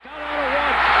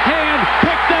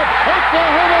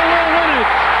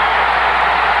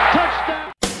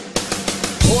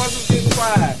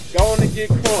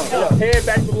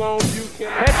quarterback belongs, you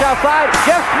can. Pitch outside,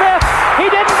 Jeff Smith, he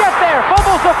didn't get there,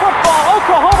 fumbles the football,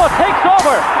 Oklahoma takes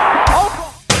over.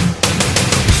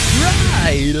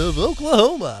 Pride of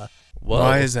Oklahoma. Whoa.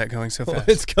 Why is that going so fast?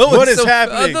 It's going What is so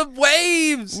happening? The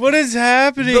waves. What is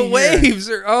happening? The here? waves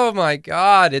are, oh my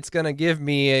God, it's going to give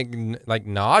me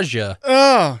nausea.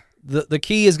 Oh. The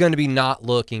key is going to be not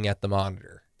looking at the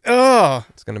monitor. Oh.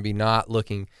 It's going to be not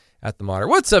looking at the monitor.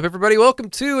 What's up, everybody? Welcome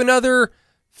to another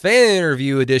fan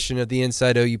interview edition of the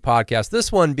Inside OU podcast.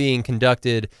 This one being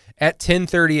conducted at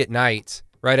 10:30 at night,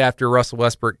 right after Russell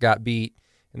Westbrook got beat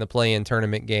in the play-in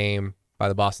tournament game by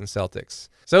the Boston Celtics.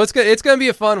 So it's going to be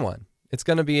a fun one. It's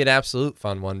going to be an absolute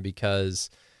fun one because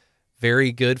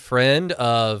very good friend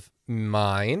of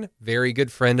mine, very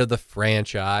good friend of the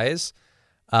franchise,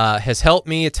 has helped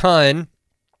me a ton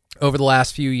over the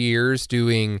last few years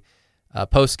doing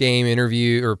post-game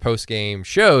interview or post-game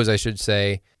shows, I should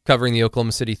say, covering the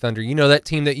Oklahoma City Thunder. You know, that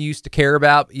team that you used to care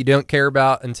about, but you don't care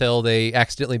about until they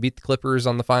accidentally beat the Clippers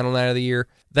on the final night of the year.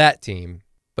 That team.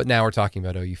 But now we're talking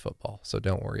about OU football, so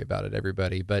don't worry about it,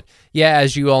 everybody. But yeah,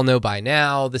 as you all know by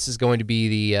now, this is going to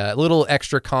be the little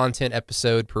extra content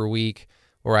episode per week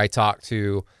where I talk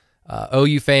to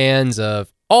OU fans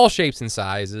of all shapes and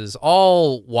sizes,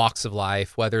 all walks of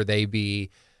life, whether they be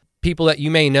people that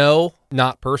you may know,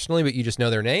 not personally, but you just know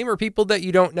their name, or people that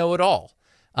you don't know at all.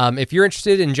 If you're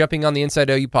interested in jumping on the Inside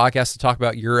OU podcast to talk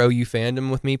about your OU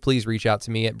fandom with me, please reach out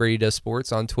to me at Brady Does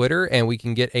Sports on Twitter, and we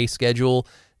can get a schedule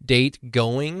date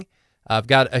going. I've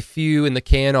got a few in the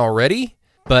can already,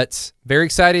 but very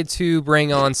excited to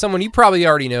bring on someone you probably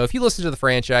already know. If you listen to the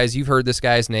franchise, you've heard this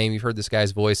guy's name, you've heard this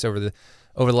guy's voice over the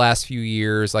last few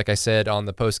years, like I said, on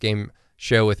the post-game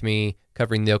show with me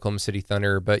covering the Oklahoma City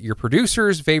Thunder. But your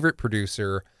producer's favorite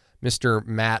producer, Mr.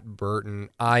 Matt Burton.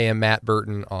 I am Matt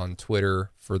Burton on Twitter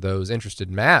for those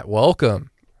interested. Matt, welcome.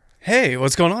 Hey,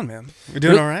 what's going on, man? We're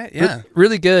doing all right? Yeah.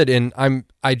 Really good. And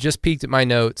I just peeked at my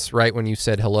notes right when you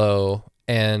said hello,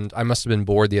 and I must have been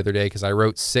bored the other day because I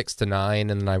wrote 6 to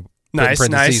 9, and then I put in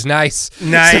parentheses, nice.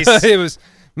 So it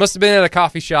must have been at a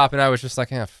coffee shop, and I was just like,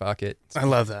 fuck it. I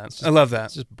love that. I love that.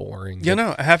 It's just boring. You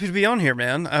know, happy to be on here,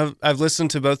 man. I've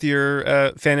listened to both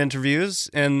your fan interviews,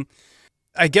 and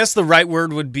I guess the right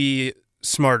word would be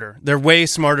smarter. They're way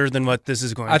smarter than what this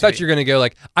is going to be. I thought you were going to go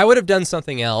like, I would have done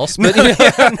something else. But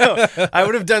no, I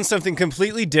would have done something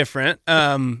completely different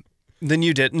than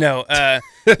you did. No,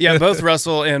 yeah, both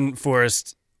Russell and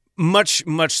Forrest, much,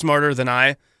 much smarter than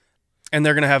I, and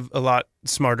they're going to have a lot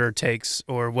smarter takes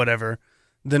or whatever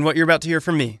than what you're about to hear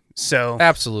from me. So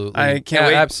absolutely, I can't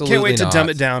wait. Absolutely Can't wait to not. dumb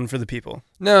it down for the people.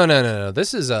 No.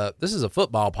 This is a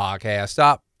football podcast.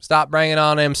 Stop bringing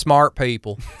on them smart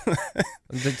people.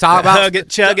 Talk about Hug it,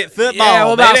 chug it, football. Yeah,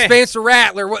 what about baby? Spencer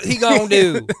Rattler? What he gonna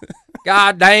do?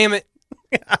 God damn it!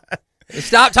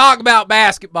 Stop talking about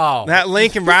basketball. That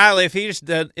Lincoln Riley, if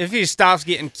he stops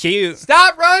getting cute,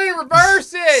 Stop running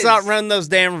reverses. stop running those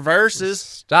damn reverses.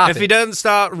 Stop If it. he doesn't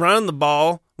stop running the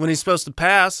ball when he's supposed to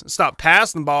pass, stop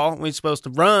passing the ball when he's supposed to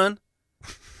run.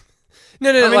 No.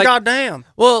 I mean, like, goddamn.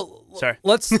 well, Sorry.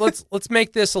 let's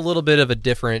make this a little bit of a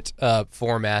different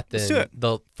format Let's do than it.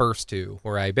 the first two,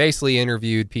 where I basically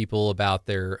interviewed people about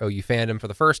their OU fandom for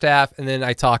the first half, and then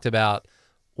I talked about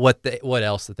what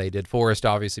else that they did. Forrest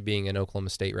obviously being an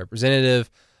Oklahoma State representative,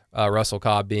 Russell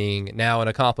Cobb being now an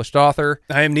accomplished author.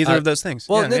 I am neither of those things.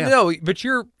 Well, Yeah, no, but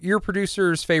you're your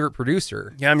producer's favorite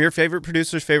producer. Yeah, I'm your favorite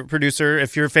producer's favorite producer.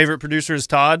 If your favorite producer is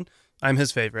Todd, I'm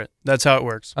his favorite. That's how it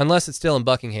works. Unless it's Dylan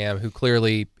Buckingham, who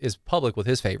clearly is public with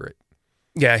his favorite.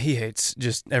 Yeah, he hates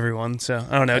just everyone. So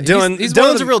I don't know. He's Dylan's one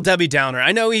of the- a real Debbie Downer.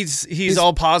 I know he's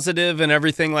all positive and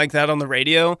everything like that on the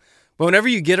radio, but whenever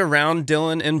you get around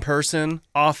Dylan in person,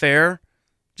 off air,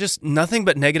 just nothing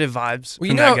but negative vibes Well,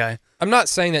 from that guy. I'm not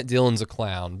saying that Dylan's a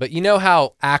clown, but you know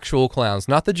how actual clowns,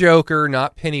 not the Joker,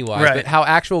 not Pennywise, Right. but how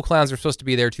actual clowns are supposed to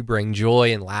be there to bring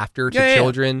joy and laughter to Yeah.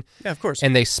 children. Yeah, of course.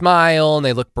 And they smile and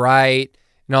they look bright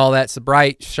and all that. It's the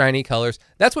bright, shiny colors.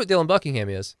 That's what Dylan Buckingham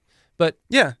is. But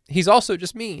yeah, he's also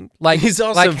just mean. Like He's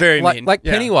also very mean. Like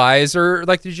Yeah. Pennywise or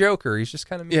like the Joker. He's just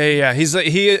kind of mean. yeah. He's like,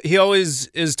 he always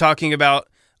is talking about,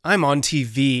 I'm on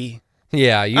TV.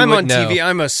 Yeah, you I'm would on know. TV.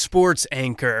 I'm a sports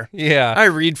anchor. Yeah. I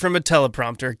read from a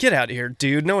teleprompter. Get out of here,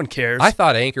 dude. No one cares. I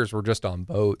thought anchors were just on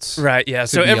boats. Right, yeah.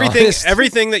 So be everything honest.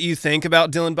 everything that you think about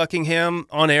Dylan Buckingham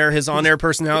on air, his on-air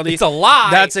personality, It's a lie.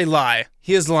 That's a lie.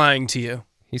 He is lying to you.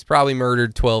 He's probably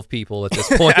murdered 12 people at this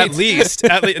point. At least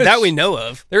that we know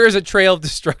of. There is a trail of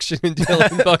destruction in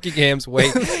Dylan Buckingham's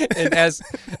wake, and as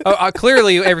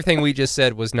clearly everything we just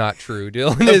said was not true.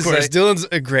 Dylan Of is course, Dylan's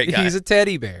a great guy. he's a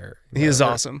teddy bear. He is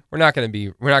awesome. We're not going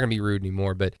to be rude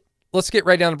anymore, but let's get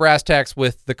right down to brass tacks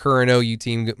with the current OU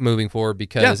team moving forward,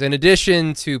 because in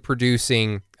addition to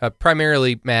producing,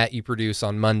 primarily, Matt, you produce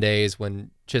on Mondays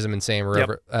when Chisholm and Sam are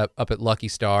over, up at Lucky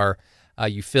Star.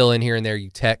 You fill in here and there, you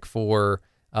tech for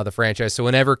the franchise. So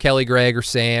whenever Kelly Gregg or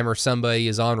Sam or somebody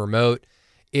is on remote,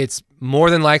 it's more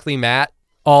than likely Matt.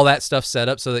 All that stuff set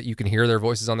up so that you can hear their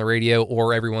voices on the radio,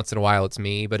 or every once in a while it's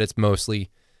me, but it's mostly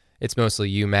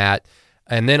you, Matt.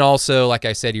 And then also, like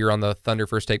I said, you're on the Thunder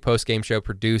First Take post-game show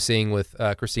producing with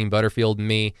Christine Butterfield and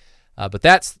me. But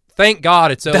thank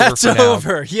God it's over for now. That's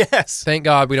over, yes. Thank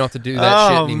God we don't have to do that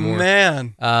shit anymore. Oh,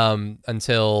 man.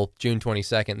 Until June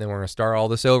 22nd, then we're going to start all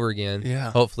this over again.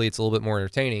 Yeah. Hopefully it's a little bit more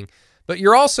entertaining. But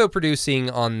you're also producing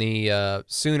on the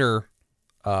Sooner,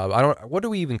 what do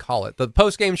we even call it? The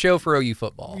post-game show for OU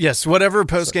football. Yes, whatever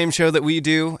post-game show that we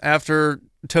do after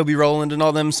Toby Rowland and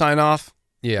all them sign off.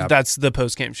 Yeah, that's the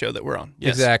post-game show that we're on.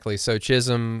 Yes. Exactly. So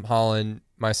Chisholm, Holland,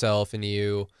 myself, and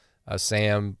you,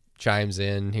 Sam chimes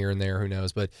in here and there. Who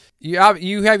knows? But you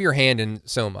have your hand in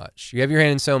so much. You have your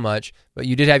hand in so much. But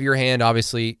you did have your hand,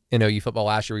 obviously, in OU football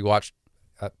last year. We watched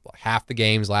half the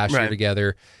games last year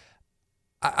together.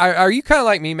 Are you kind of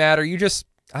like me, Matt?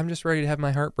 I'm just ready to have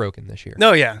my heart broken this year.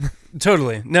 No, yeah,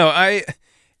 totally. No,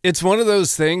 it's one of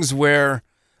those things where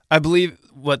I believe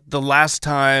the last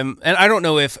time, and I don't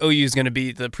know if OU is going to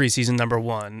be the preseason number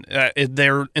one.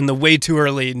 They're in the way too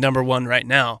early number one right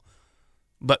now.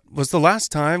 But was the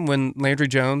last time when Landry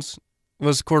Jones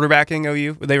was quarterbacking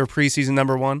OU, they were preseason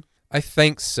number one? I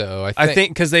think so. I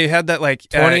think because they had that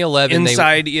 2011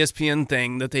 inside ESPN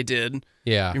thing that they did.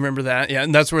 Yeah. You remember that? Yeah,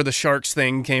 and that's where the Sharks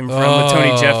thing came from with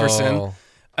Tony Jefferson.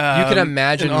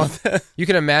 You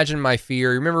can imagine my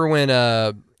fear. Remember when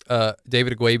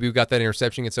David Agwebu got that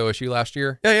interception against OSU last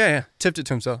year? Yeah. Tipped it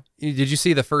to himself. Did you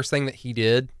see the first thing that he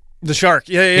did? The shark.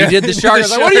 Yeah. He did the shark. I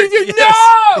was like, what are you doing? Yes.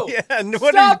 No! Yeah,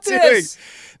 what are you doing?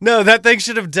 No, that thing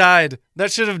should have died.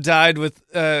 That should have died with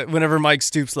whenever Mike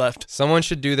Stoops left. Someone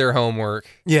should do their homework.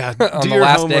 Yeah, on the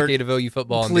last decade of OU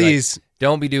football. Please. And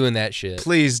don't be doing that shit.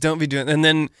 Please, don't be doing. And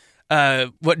then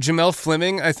Jamel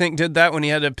Fleming, I think, did that when he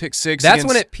had a pick six. That's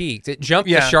when it peaked. It jumped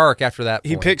the shark after that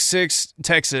point. He picked six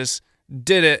Texas,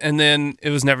 did it, and then it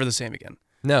was never the same again.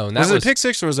 No, and was it a pick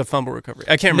six or was it a fumble recovery?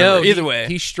 I can't remember. Either way,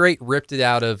 he straight ripped it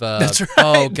out of. That's right.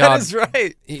 Oh God, that is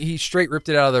right. He straight ripped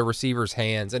it out of the receiver's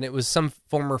hands, and it was some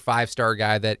former 5-star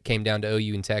guy that came down to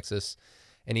OU in Texas,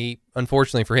 and he,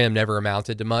 unfortunately for him, never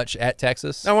amounted to much at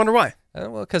Texas. I wonder why.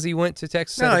 Well, because he went to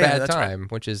Texas at a bad time,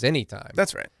 which is any time.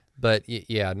 That's right. But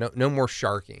yeah, no more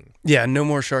sharking. Yeah, no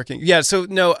more sharking. Yeah, so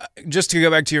no, just to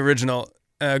go back to your original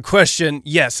question,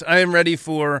 yes, I am ready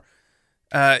for.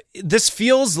 This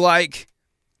feels like.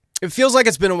 It feels like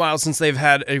it's been a while since they've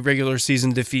had a regular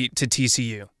season defeat to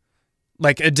TCU.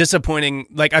 Like a disappointing,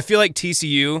 I feel like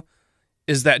TCU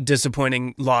is that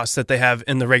disappointing loss that they have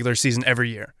in the regular season every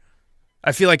year.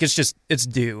 I feel like it's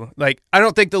due. I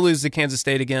don't think they'll lose to Kansas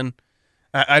State again.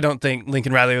 I don't think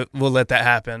Lincoln Riley will let that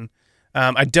happen.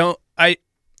 I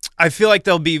feel like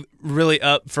they'll be really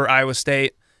up for Iowa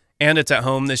State, and it's at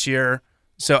home this year.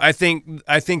 So I think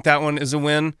that one is a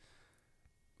win.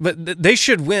 But they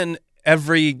should win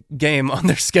every game on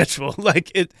their schedule.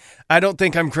 I don't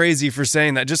think I'm crazy for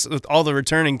saying that, just with all the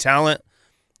returning talent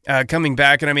coming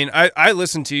back. And I mean, I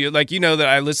listen to you, that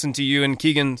I listen to you and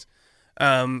Keegan's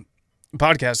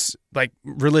podcasts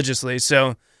religiously.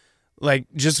 So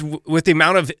just with the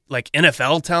amount of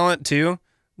NFL talent too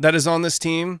that is on this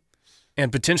team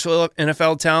and potential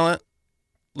NFL talent,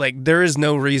 there is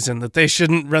no reason that they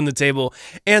shouldn't run the table.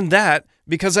 And that,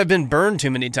 because I've been burned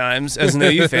too many times as an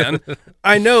OU fan,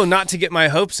 I know not to get my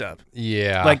hopes up.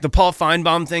 Yeah. The Paul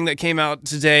Feinbaum thing that came out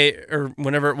today, or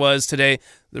whenever it was today,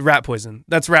 the rat poison.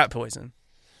 That's rat poison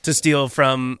to steal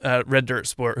from Red Dirt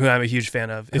Sport, who I'm a huge fan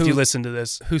of. If you listen to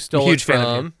this. Who stole huge it from?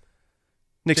 Fan of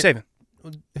Nick Saban.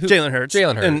 Jalen Hurts.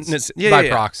 Jalen Hurts. By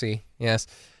proxy, yes.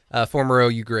 Former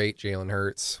OU great Jalen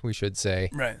Hurts, we should say.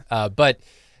 Right. But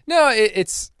no,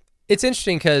 it's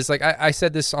interesting because I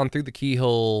said this on Through the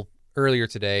Keyhole earlier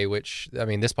today, which, I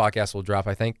mean, this podcast will drop,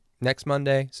 I think, next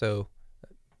Monday. So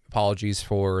apologies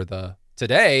for the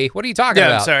today. What are you talking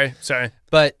about? Sorry.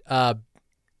 But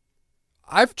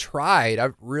I've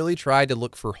really tried to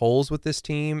look for holes with this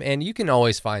team, and you can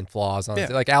always find flaws on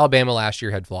it. Alabama last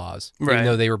year had flaws. Right. Even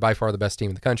though they were by far the best team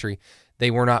in the country, they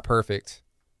were not perfect.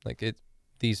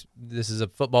 This is a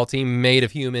football team made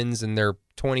of humans, and they're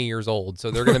 20 years old,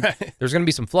 so they're gonna there's gonna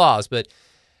be some flaws. But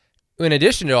in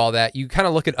addition to all that, you kind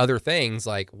of look at other things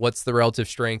like what's the relative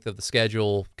strength of the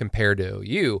schedule compared to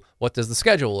OU? What does the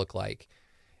schedule look like?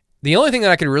 The only thing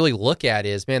that I could really look at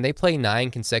is, man, they play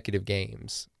 9 consecutive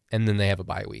games, and then they have a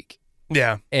bye week.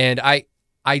 Yeah. And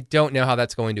I don't know how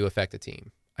that's going to affect a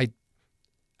team.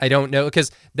 I don't know,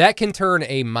 because that can turn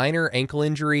a minor ankle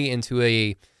injury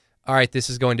into all right, this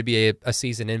is going to be a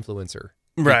season influencer.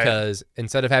 Right. Because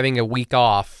instead of having a week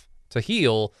off to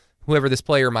heal, whoever this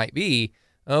player might be,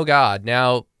 oh God,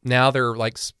 now they're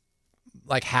like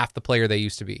half the player they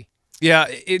used to be. Yeah,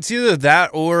 it's either that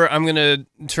or I'm going to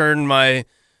turn my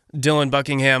Dylan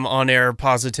Buckingham on-air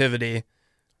positivity.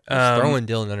 Throwing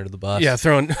Dylan under the bus. Yeah,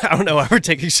 I don't know why we're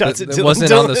taking shots at Dylan. It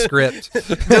wasn't on the script.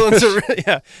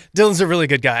 Dylan's a really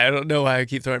good guy. I don't know why I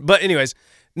keep throwing. But anyways,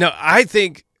 no, I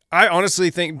honestly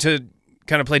think, to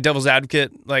kind of play devil's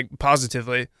advocate, like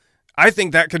positively, I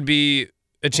think that could be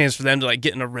a chance for them to like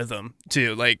get in a rhythm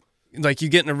too. Like you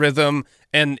get in a rhythm,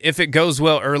 and if it goes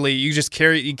well early, you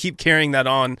keep carrying that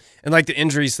on. And like the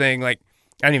injuries thing, like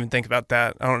I didn't even think about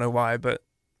that. I don't know why, but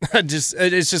it's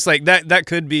just like that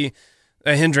could be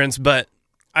a hindrance. But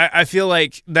I feel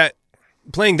like that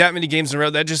playing that many games in a row,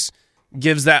 that just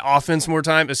gives that offense more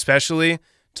time, especially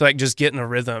to like just get in a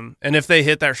rhythm. And if they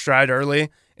hit that stride early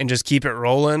and just keep it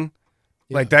rolling,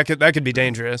 like that could be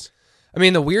dangerous. I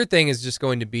mean, the weird thing is just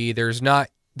going to be there's not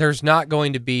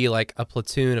going to be like a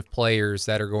platoon of players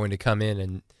that are going to come in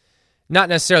and not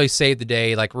necessarily save the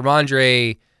day, like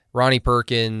Ramondre, Ronnie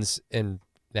Perkins, and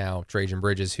now Trajan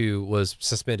Bridges, who was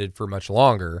suspended for much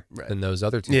longer than those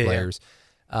other two players.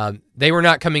 Yeah. They were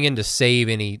not coming in to save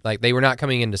they were not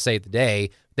coming in to save the day.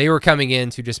 They were coming in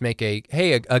to just make a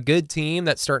good team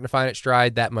that's starting to find its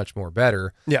stride that much more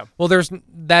better. Yeah. Well,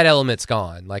 that element's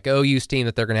gone. Like OU's team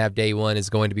that they're going to have day 1 is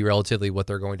going to be relatively what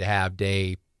they're going to have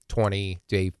day 20,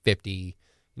 day 50,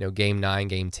 game 9,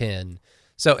 game 10.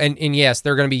 So, and yes,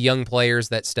 they're going to be young players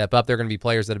that step up. They're going to be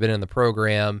players that have been in the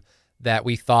program that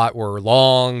we thought were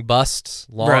long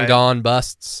gone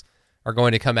busts are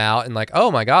going to come out and like, oh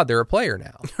my God, they're a player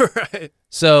now. Right.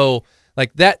 So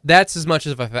like that's as much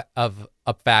of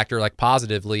a factor, like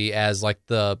positively, as like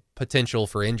the potential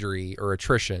for injury or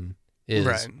attrition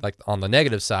is like on the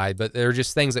negative side, but they're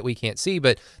just things that we can't see.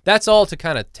 But that's all to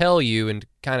kind of tell you and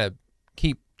kind of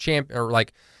keep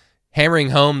hammering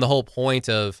home the whole point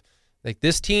of like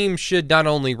this team should not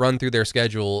only run through their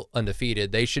schedule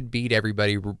undefeated, they should beat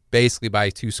everybody basically by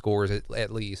 2 scores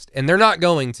at least. And they're not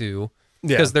going to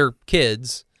because they're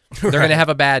kids. They're going to have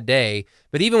a bad day.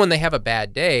 But even when they have a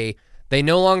bad day, they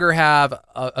no longer have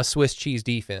a Swiss cheese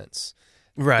defense.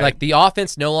 Right. Like the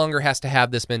offense no longer has to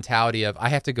have this mentality of I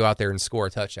have to go out there and score a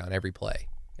touchdown every play,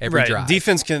 every drive.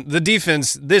 This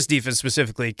defense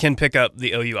specifically can pick up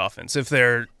the OU offense if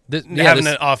they're having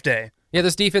an off day. Yeah,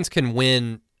 this defense can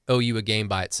win OU a game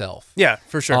by itself. Yeah,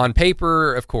 for sure. On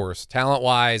paper, of course,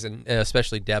 talent-wise and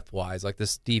especially depth-wise, like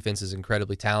this defense is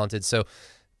incredibly talented. So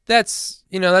that's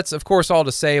of course all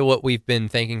to say what we've been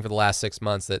thinking for the last 6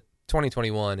 months, that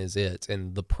 2021 is it,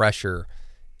 and the pressure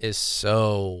is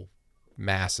so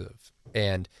massive.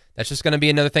 And that's just going to be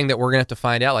another thing that we're going to have to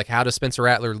find out, like how does Spencer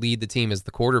Rattler lead the team as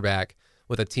the quarterback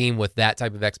with a team with that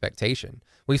type of expectation?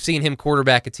 We've seen him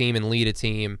quarterback a team and lead a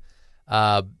team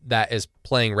that is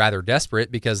playing rather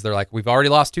desperate because they're like, we've already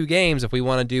lost 2 games. If we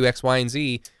want to do X, Y, and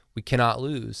Z, we cannot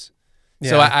lose. Yeah.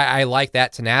 So I like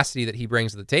that tenacity that he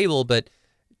brings to the table, but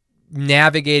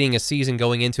navigating a season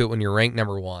going into it when you're ranked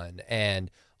number 1 and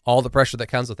all the pressure that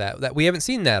comes with that we haven't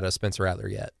seen that of Spencer Rattler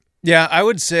yet. Yeah, I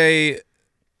would say,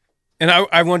 and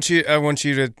I want you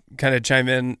to kind of chime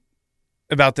in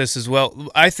about this as well.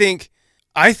 I think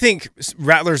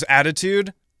Rattler's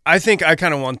attitude, I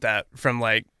kind of want that from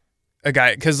like a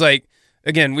guy, because like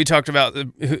again, we talked about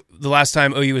the last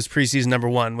time OU was preseason number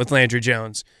 1 with Landry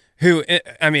Jones, who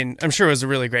I mean I'm sure was a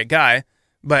really great guy,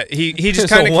 but he just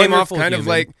kind of came off kind of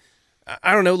like,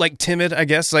 I don't know, like timid, I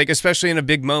guess, like especially in a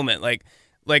big moment, like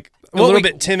a little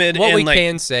bit timid. What we like,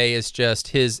 can say is just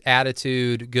his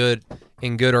attitude, good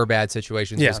in good or bad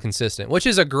situations, is consistent, which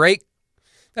is a great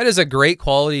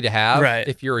quality to have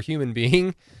if you're a human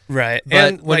being. Right. But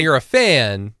and when you're a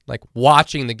fan, like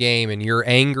watching the game and you're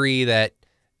angry that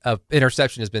an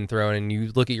interception has been thrown and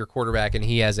you look at your quarterback and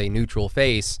he has a neutral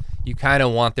face, you kind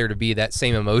of want there to be that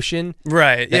same emotion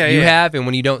that you have, and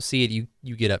when you don't see it,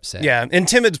 you get upset. Yeah, and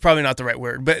timid's probably not the right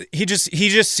word, but he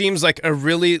just seems like a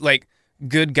really like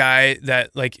good guy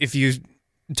that like if you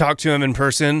talk to him in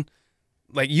person,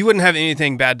 like you wouldn't have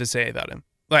anything bad to say about him.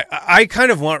 Like I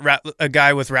kind of want a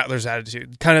guy with Rattler's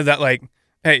attitude, kind of that like,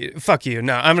 hey, fuck you.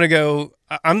 No, I'm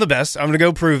the best. I'm going to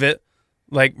go prove it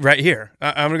like right here.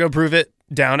 I'm going to go prove it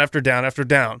down after down after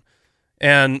down.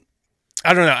 And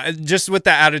I don't know, just with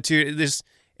that attitude,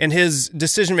 and his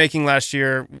decision-making last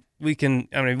year, we've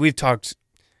talked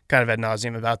kind of ad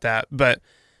nauseum about that, but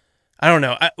I don't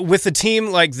know. With a team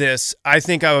like this, I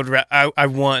think I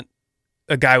want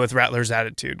a guy with Rattler's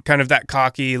attitude, kind of that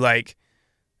cocky, like,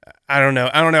 I don't know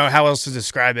how else to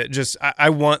describe it. Just I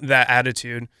want that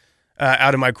attitude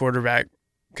out of my quarterback,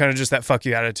 kind of just that fuck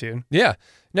you attitude. Yeah.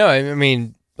 No, I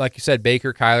mean, like you said,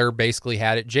 Baker, Kyler basically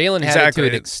had it. Jalen had it to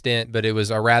an extent, but it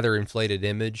was a rather inflated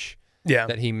image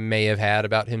that he may have had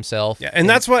about himself. Yeah, and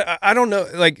that's what, I don't know,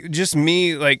 like, just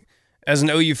me, like, as an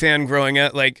OU fan growing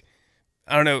up, like,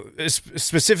 I don't know,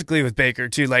 specifically with Baker,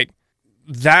 too, like,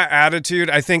 that attitude,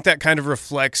 I think that kind of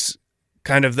reflects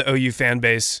kind of the OU fan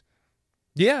base.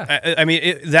 Yeah. I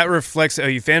mean, that reflects the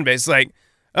OU fan base. Like,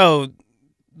 oh,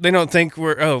 they don't think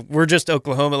we're just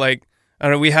Oklahoma. Like, I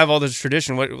don't know, we have all this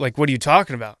tradition. What are you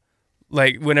talking about?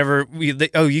 Like, whenever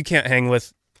you can't hang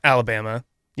with Alabama.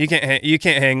 You can't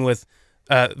hang with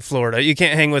Florida. You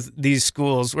can't hang with these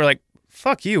schools. We're like,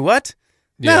 fuck you. What?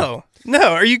 Yeah.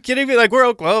 No. Are you kidding me? Like, we're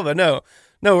Oklahoma. No,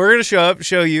 we're going to show up,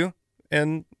 show you,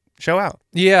 and show out.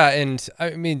 Yeah. And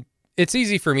I mean, it's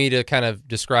easy for me to kind of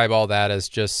describe all that as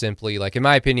just simply, like, in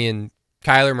my opinion,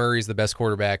 Kyler Murray's the best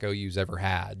quarterback OU's ever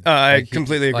had. I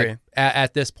completely agree. Like,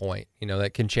 at this point,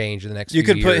 that can change in the next few years.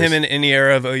 You could put him in any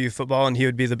era of OU football, and he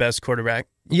would be the best quarterback.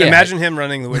 Yeah. Imagine him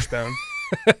running the wishbone.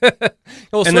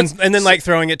 Well, and then like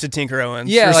throwing it to Tinker Owens.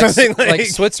 Yeah, or something like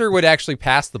Switzer would actually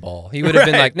pass the ball. He would have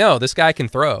been like, no, this guy can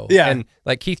throw. Yeah. And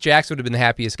like Keith Jackson would have been the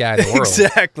happiest guy in the world.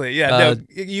 Exactly. Yeah.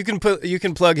 You can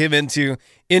plug him into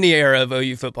any era of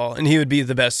OU football, and he would be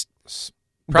the best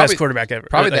quarterback ever.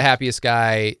 Probably the happiest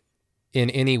guy in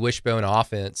any wishbone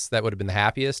offense. That would have been the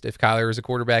happiest if Kyler was a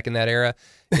quarterback in that era.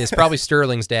 Is probably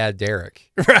Sterling's dad, Derek.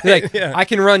 Right. Like, yeah. I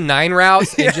can run 9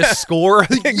 routes and just score.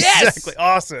 Exactly. Yes.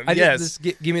 Awesome. Just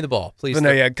give me the ball, please. But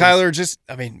no, yeah, Kyler just,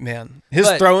 I mean, man, his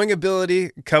throwing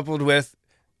ability coupled with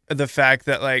the fact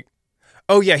that, like,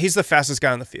 oh yeah, he's the fastest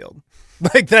guy on the field.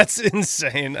 Like, that's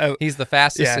insane. He's the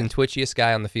fastest and twitchiest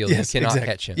guy on the field. Yes, you cannot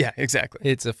catch him. Yeah, exactly.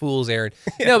 It's a fool's errand.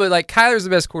 No, but like, Kyler's the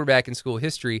best quarterback in school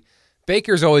history.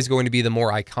 Baker's always going to be the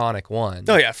more iconic one.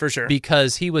 Oh, yeah, for sure.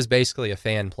 Because he was basically a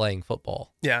fan playing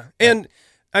football. Yeah. And,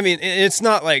 I mean, it's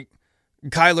not like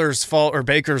Kyler's fault or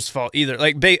Baker's fault either.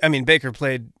 Like, Baker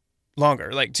played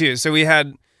longer, like, too. So he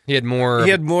had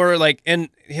more, like, and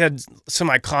he had some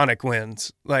iconic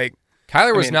wins. Like,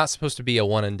 Kyler was not supposed to be a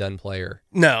one-and-done player.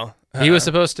 No. He was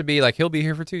supposed to be, like, he'll be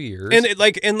here for 2 years. And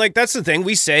that's the thing.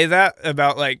 We say that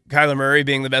about, like, Kyler Murray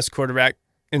being the best quarterback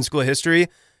in school history.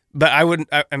 But I wouldn't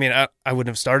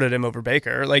have started him over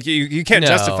Baker. Like, you can't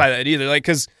justify that either. Like,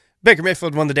 because Baker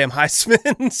Mayfield won the damn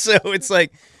Heisman. So it's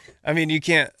like, I mean, you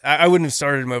can't, I wouldn't have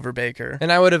started him over Baker. And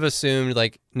I would have assumed,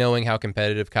 like, knowing how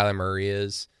competitive Kyler Murray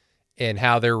is and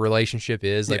how their relationship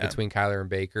is, like, between Kyler and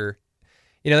Baker,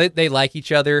 they like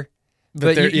each other.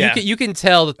 But you can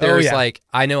tell that there's like,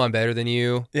 I know I'm better than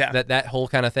you. Yeah. That whole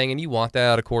kind of thing. And you want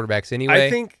that out of quarterbacks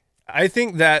anyway. I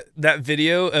think that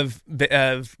video of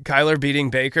Kyler beating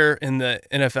Baker in the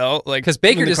NFL, like, because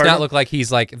Baker does not look like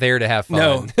he's like there to have fun.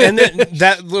 No, and then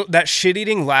that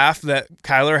shit-eating laugh that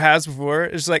Kyler has before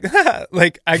is like,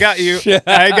 like, I got you,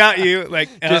 I got you, like,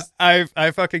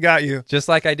 I fucking got you, just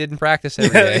like I did in practice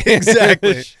every day.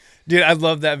 Exactly. Dude, I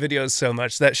love that video so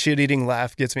much. That shit-eating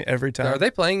laugh gets me every time. Are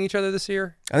they playing each other this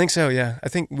year? I think so, yeah. I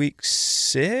think week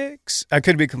 6. I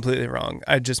could be completely wrong.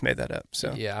 I just made that up.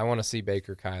 So yeah, I want to see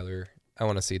Baker Kyler. I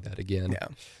want to see that again. Yeah.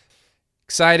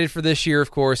 Excited for this year, of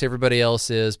course. Everybody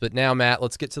else is. But now, Matt,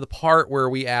 let's get to the part where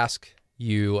we ask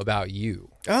you about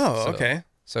you. Oh, okay.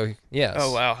 So, yes.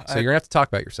 Oh, wow. So you're going to have to talk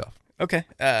about yourself. Okay.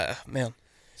 Man.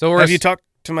 So have you talked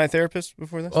to my therapist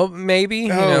before this? Oh,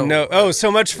 maybe. Oh, no. Oh, so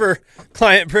much for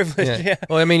client privilege. Yeah.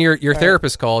 Well, I mean, your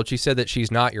therapist called. She said that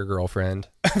she's not your girlfriend.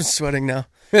 I'm sweating now.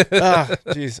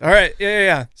 Jeez. All right.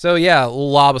 Yeah. So, yeah,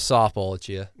 we'll lob a softball at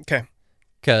you. Okay.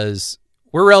 Because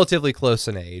we're relatively close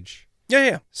in age.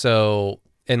 Yeah. So,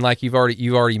 and like you've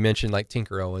already mentioned, like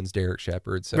Tinker Owens, Derek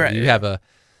Shepard. So you have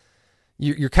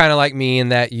you're kind of like me in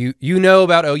that you know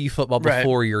about OU football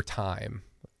before your time.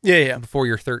 Yeah. Before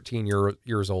you're 13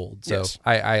 years old. So yes.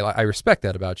 I respect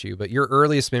that about you. But your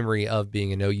earliest memory of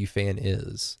being an OU fan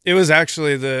is? It was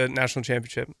actually the national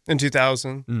championship in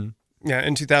 2000. Mm. Yeah,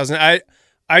 in 2000.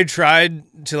 I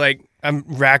tried to, like,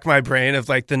 rack my brain of,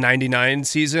 like, the 99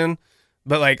 season.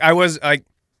 But, like, I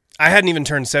hadn't even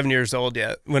turned 7 years old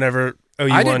yet whenever OU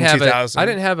won 2000. I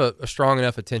didn't have a strong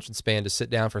enough attention span to sit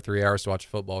down for 3 hours to watch a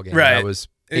football game. Right. I was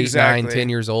 8, 9, 10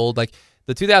 years old. Like,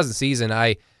 the 2000 season,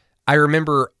 I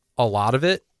remember a lot of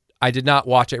it. I did not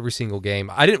watch every single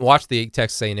game. I didn't watch the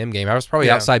Texas A&M game. I was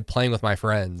probably outside playing with my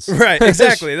friends. Right,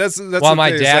 exactly. That's while my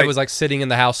dad was like sitting in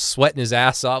the house sweating his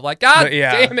ass off, like, God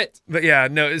damn it. But yeah,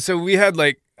 no. So we had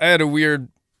I had a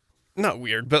not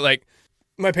weird, but like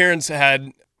my parents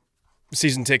had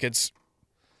season tickets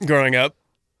growing up,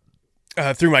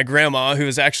 through my grandma, who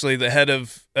was actually the head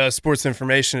of sports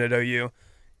information at OU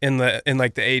in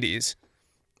like the 80s.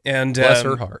 And Bless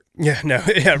her heart. Yeah, no,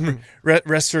 yeah,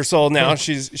 rest her soul now.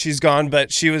 She's gone,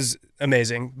 but she was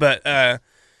amazing. But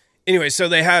anyway, so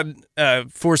they had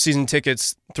 4 season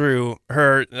tickets through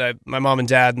her, my mom and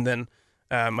dad, and then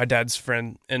my dad's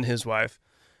friend and his wife.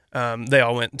 They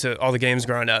all went to all the games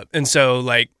growing up. And so,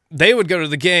 like, they would go to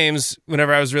the games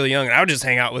whenever I was really young, and I would just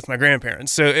hang out with my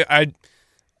grandparents. So I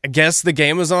guess the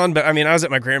game was on, but I mean, I was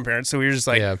at my grandparents, so we were just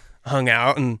like hung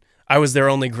out, and I was their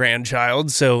only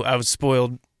grandchild, so I was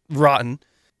spoiled rotten.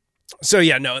 So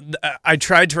yeah, no, I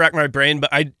tried to rack my brain, but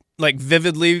I like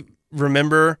vividly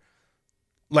remember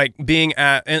like being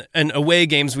at an away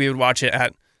games. We would watch it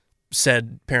at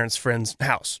said parents' friend's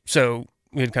house. So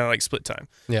we'd kind of like split time.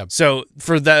 Yeah. So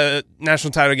for the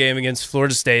national title game against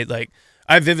Florida State, like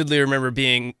I vividly remember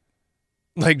being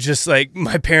like, just like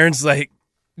my parents, like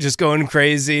just going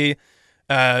crazy.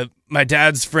 My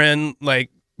dad's friend, like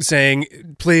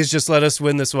saying, please just let us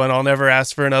win this one. I'll never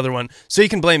ask for another one. So you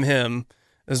can blame him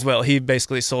as well. He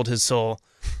basically sold his soul.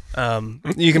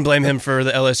 You can blame him for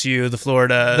the LSU, the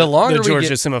Florida, the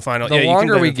Georgia semifinal. The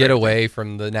longer we get away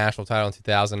from the national title in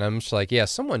 2000, I'm just like, yeah,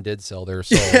 someone did sell their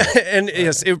soul. And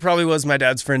yes, it probably was my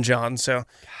dad's friend John. So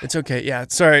it's okay. Yeah,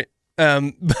 sorry.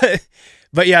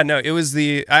 But yeah, no, it was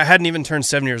I hadn't even turned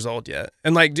 7 years old yet,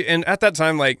 and at that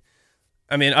time, like,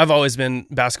 I mean, I've always been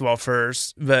basketball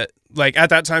first, but like at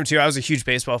that time too, I was a huge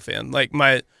baseball fan. Like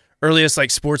my earliest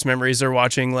like sports memories are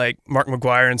watching like Mark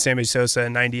McGwire and Sammy Sosa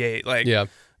in '98. Like,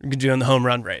 doing the home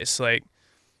run race, like,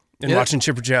 and watching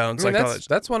Chipper Jones. I mean,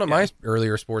 that's one of my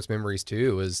earlier sports memories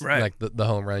too. Was like the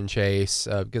home run chase,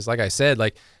 because like I said,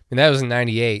 like, I mean, that was in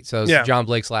 '98, so it was John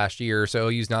Blake's last year. So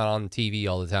OU's not on TV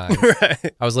all the time.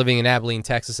 Right. I was living in Abilene,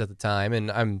 Texas at the time,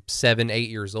 and I'm 7-8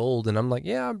 years old, and I'm like,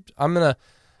 yeah, I'm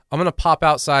gonna pop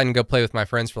outside and go play with my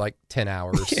friends for like 10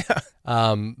 hours.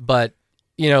 But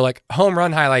you know, like home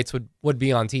run highlights would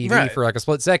be on TV for like a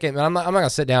split second, but I'm not gonna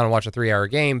sit down and watch a 3-hour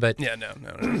game. But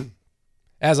no.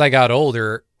 As I got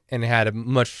older and had a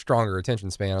much stronger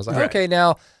attention span, I was like, okay,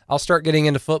 now I'll start getting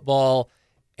into football,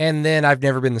 and then I've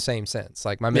never been the same since.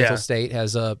 Like my mental state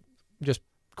has just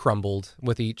crumbled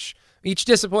with each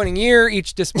disappointing year,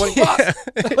 each disappointing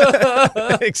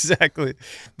loss. Exactly.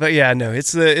 But yeah, no,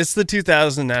 it's the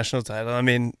 2000 national title. I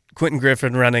mean, Quentin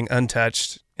Griffin running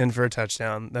untouched in for a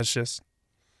touchdown. That's just,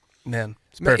 man,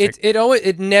 it's perfect.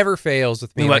 It never fails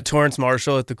with me. Like Torrance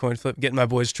Marshall at the coin flip, getting my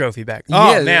boy's trophy back.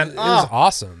 Oh, yeah, man, it was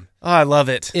awesome. Oh, I love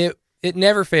it. It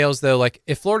never fails though. Like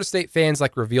if Florida State fans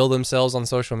like reveal themselves on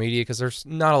social media, because there's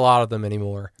not a lot of them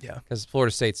anymore. Yeah, because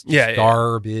Florida State's just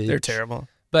garbage. They're terrible.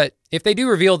 But if they do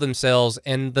reveal themselves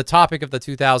and the topic of the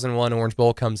 2001 Orange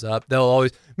Bowl comes up, they'll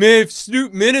always, man, if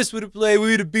Snoop Menace would have played, we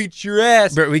would have beat your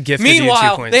ass. But we gifted Meanwhile, you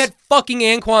 2 points. They had fucking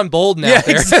Anquan Bolden out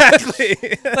there. Exactly.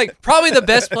 Like, probably the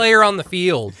best player on the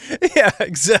field. Yeah,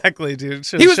 exactly, dude.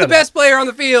 He was the best player on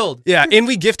the field. Yeah, and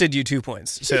we gifted you 2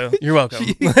 points, so you're welcome.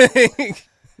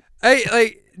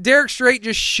 Derek Strait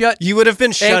just shut You would have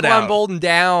been shut out. Anquan Bolden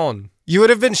down. You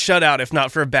would have been shut out if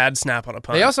not for a bad snap on a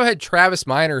punt. They also had Travis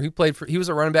Minor, who he was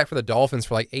a running back for the Dolphins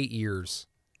for like 8 years.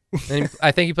 And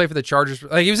I think he played for the Chargers.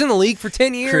 Like, he was in the league for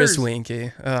 10 years. Chris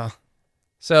Winkie. Oh.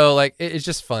 So, like, it's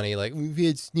just funny. Like, we've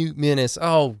had Snoop Menace.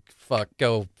 Oh, fuck.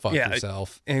 Go fuck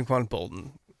yourself. Anquan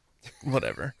Bolden.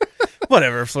 Whatever.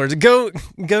 Whatever, Florida.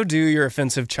 Go do your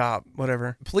offensive chop.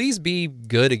 Whatever. Please be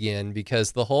good again,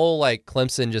 because the whole, like,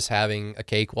 Clemson just having a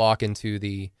cakewalk into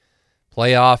the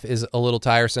playoff is a little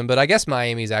tiresome, but I guess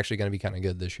Miami's actually going to be kind of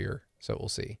good this year, so we'll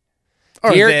see.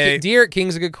 De'Aaron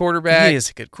King's a good quarterback. He is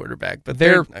a good quarterback, but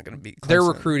they're not going to beat Clemson. They're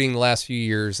recruiting the last few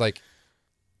years. Like,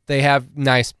 they have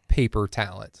nice paper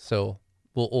talent, so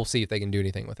we'll see if they can do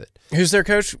anything with it. Who's their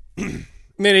coach?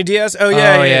 Manny Diaz? Oh,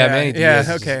 yeah. Manny Diaz.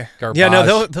 Yeah, okay. Garbage. Yeah,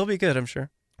 no, they'll be good, I'm sure.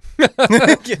 Oh,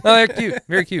 they're cute.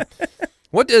 Very cute.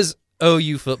 What does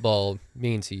OU football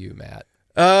mean to you, Matt?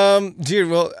 Dude,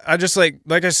 well, I just like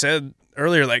I said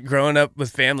earlier, like growing up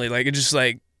with family, like it just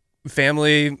like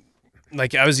family,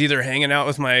 like I was either hanging out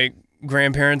with my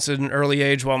grandparents at an early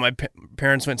age while my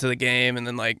parents went to the game, and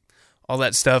then like all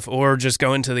that stuff, or just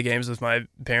going to the games with my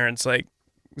parents. Like,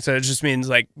 so it just means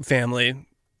like family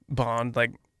bond,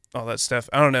 like all that stuff.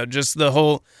 I don't know, just the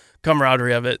whole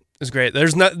camaraderie of it is great.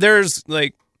 There's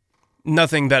like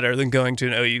nothing better than going to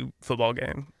an OU football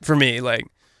game for me. Like,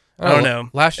 I don't know.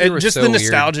 Last year was just so the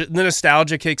nostalgia. weird. The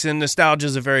nostalgia kicks in. Nostalgia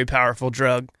is a very powerful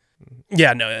drug.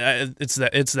 Yeah, no, it's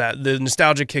that. The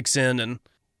nostalgia kicks in,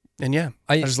 and yeah,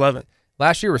 I just love it.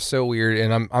 Last year was so weird,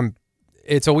 and I'm.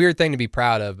 It's a weird thing to be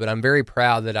proud of, but I'm very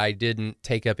proud that I didn't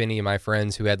take up any of my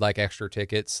friends who had like extra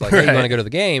tickets. Like, hey, you want to go to the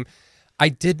game? I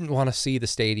didn't want to see the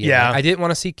stadium. Yeah. I didn't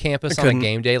want to see campus on a couldn't.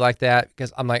 game day like that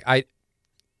because I'm like,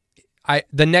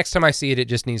 the next time I see it, it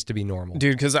just needs to be normal.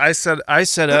 Dude, because I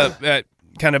set up at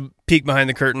kind of peek behind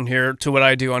the curtain here to what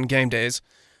I do on game days.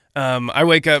 I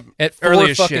wake up At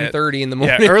early as 4:30 in the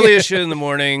morning. Yeah, early as shit in the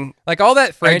morning. Like all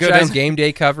that I go franchise down- game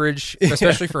day coverage,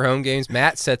 especially for home games,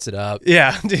 Matt sets it up.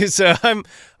 Yeah, dude. So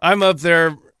I'm up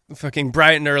there fucking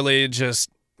bright and early. Just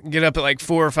get up at like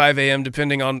 4 or 5 a.m.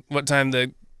 depending on what time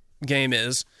the game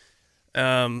is.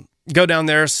 Go down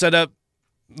there, set up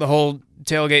the whole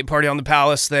tailgate party on the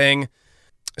Palace thing.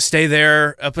 Stay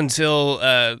there up until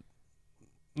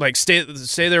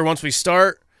stay there once we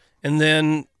start, and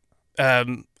then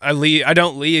I leave. I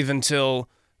don't leave until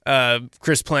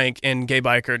Chris Plank and Gabe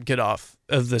Eichert get off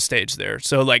of the stage there.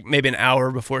 So like maybe an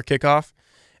hour before kickoff,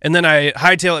 and then I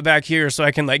hightail it back here so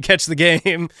I can like catch the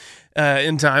game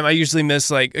in time. I usually miss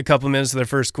like a couple minutes of the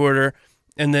first quarter,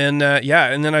 and then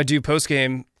and then I do post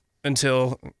game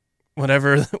until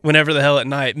whenever the hell at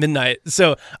night, midnight.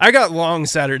 So I got long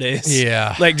Saturdays.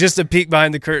 Yeah. Like just a peek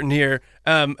behind the curtain here.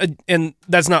 And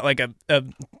that's not like a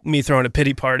me throwing a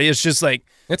pity party. It's just like,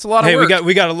 It's a lot of hey, work.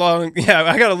 we got a long,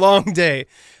 I got a long day.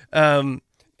 And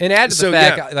add to so, the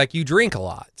fact, yeah. like you drink a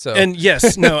lot. So And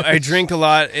yes, no, I drink a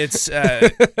lot. It's,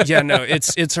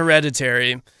 it's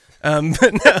hereditary.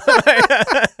 But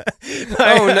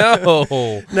no,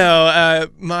 oh no.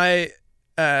 my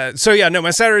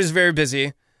Saturday is very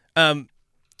busy.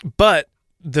 But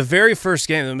the very first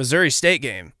game, the Missouri State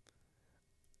game,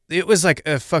 it was like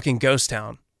a fucking ghost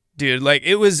town, dude. Like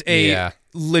it was a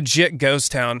legit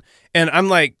ghost town. And I'm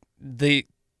like, they're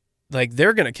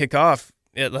going to kick off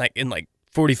in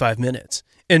 45 minutes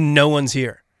and no one's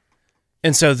here.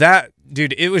 And so that,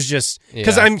 dude, it was just,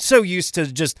 because I'm so used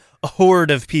to just a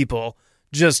horde of people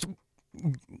just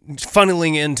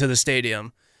funneling into the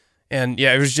stadium. And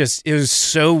yeah, it was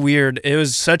so weird. It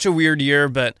was such a weird year,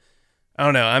 but I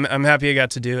don't know. I'm happy I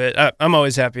got to do it. I'm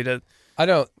always happy to. I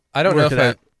don't know if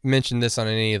that. I mentioned this on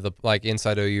any of the like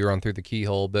Inside OU or on Through the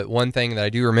Keyhole, but one thing that I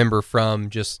do remember from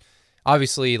just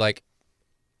obviously like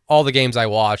all the games I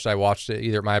watched it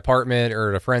either at my apartment or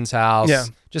at a friend's house. Yeah.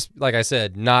 Just like I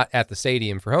said, not at the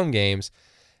stadium for home games.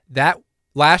 That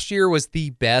last year was the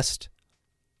best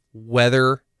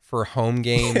weather for home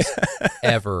games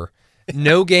ever.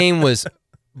 No game was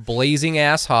blazing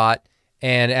ass hot,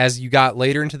 and as you got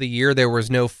later into the year, there was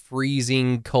no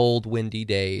freezing cold, windy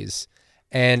days.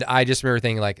 And I just remember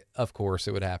thinking, like, of course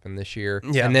it would happen this year.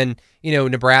 Yeah. And then,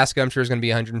 Nebraska, I'm sure, is going to be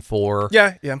 104.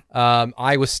 Yeah.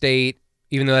 Iowa State,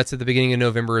 even though that's at the beginning of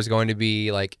November, is going to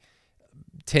be like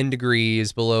 10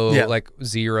 degrees below like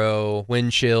zero,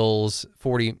 wind chills,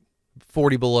 40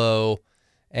 below,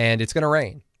 and it's going to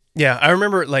rain. Yeah, I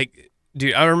remember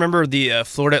the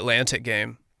Florida Atlantic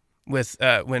game with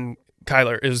when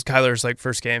it was Kyler's like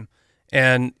first game,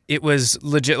 and it was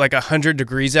legit like 100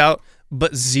 degrees out,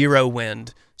 but zero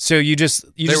wind. So you just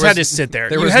had to sit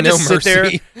there. You had to sit there.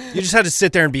 You just had to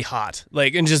sit there and be hot,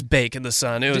 like, and just bake in the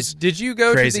sun. It was. Did you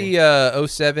go crazy. to the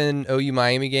 07 OU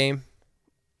Miami game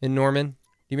in Norman? Do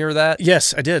you remember that?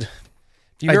 Yes, I did.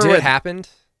 Do you remember what happened?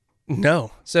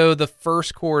 No. So the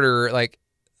first quarter, like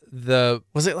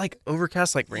was it like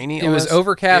overcast, like rainy? It was almost?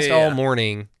 overcast Yeah. all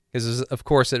morning because of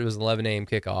course it was 11 a.m.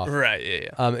 kickoff. Right.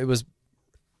 Yeah.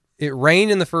 It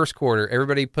rained in the first quarter.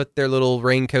 Everybody put their little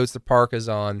raincoats, their parkas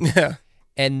on. Yeah.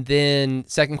 And then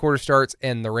second quarter starts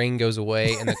and the rain goes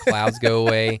away and the clouds go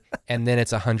away and then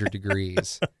it's 100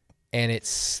 degrees and it's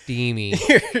steamy.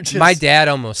 My dad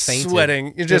almost fainted.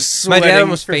 Sweating. You're just My sweating. dad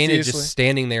almost fainted profusely. just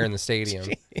standing there in the stadium.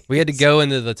 We had to go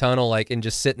into the tunnel and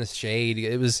just sit in the shade.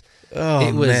 It was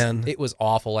man. It was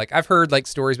awful. Like I've heard like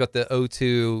stories about the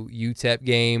 02 UTEP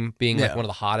game being like one of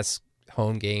the hottest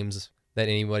home games that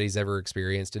anybody's ever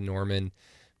experienced in Norman.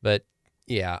 But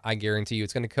yeah, I guarantee you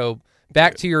it's going to go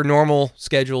back to your normal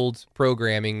scheduled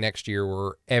programming next year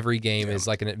where every game is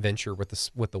like an adventure with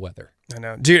the weather. I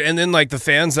know, dude. And then like the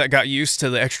fans that got used to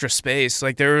the extra space,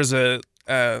 like there was a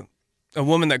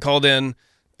woman that called in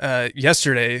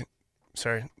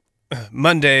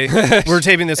Monday. We're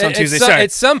taping this on Tuesday.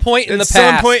 At some point in the past.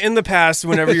 Some point in the past,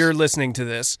 whenever you're listening to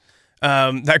this,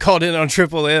 that called in on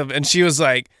Triple M, and she was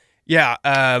like, "Yeah,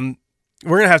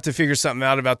 we're gonna have to figure something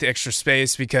out about the extra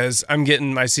space because I'm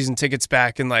getting my season tickets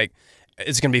back, and like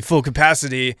it's gonna be full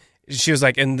capacity." She was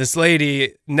like, and this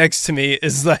lady next to me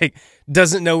is like,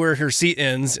 doesn't know where her seat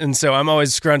ends. And so I'm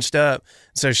always scrunched up.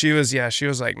 So she was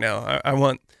like, no, I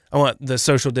want the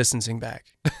social distancing back.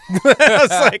 I was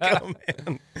like, oh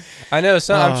man. I know.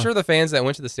 So I'm sure the fans that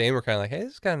went to the stadium were kind of like, hey,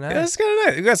 this is kind of nice. Yeah, it's kind of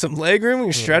nice. We got some leg room. We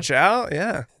can stretch out.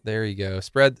 Yeah. There you go.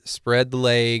 Spread the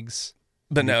legs.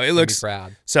 But no, it You'd be looks,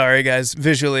 proud. sorry guys,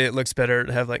 visually it looks better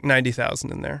to have like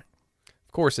 90,000 in there.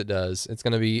 Of course it does. It's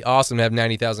going to be awesome to have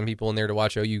 90,000 people in there to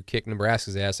watch OU kick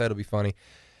Nebraska's ass. That'll be funny.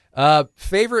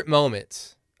 Favorite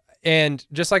moments, and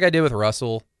just like I did with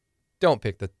Russell, don't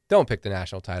pick the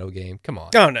national title game. Come on.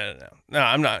 Oh, no,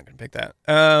 I'm not going to pick that.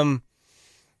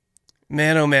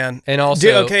 Man, oh man. And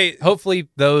also, okay. hopefully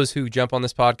those who jump on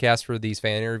this podcast for these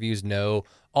fan interviews know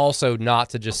also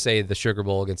not to just say the Sugar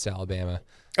Bowl against Alabama.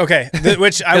 Okay,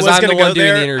 which I was I'm going the to one go doing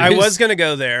the there. I interviews. was going to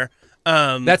go there.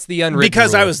 That's the unwritten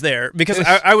because I rule. was there. Because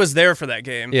I was there for that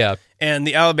game. Yeah. And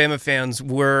the Alabama fans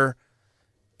were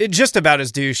just about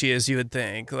as douchey as you would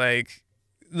think.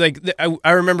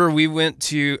 I remember we went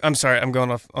to. I'm sorry, I'm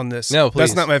going off on this. No, please.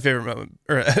 That's not my favorite moment.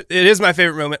 Or it is my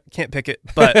favorite moment. Can't pick it,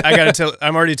 but I gotta tell.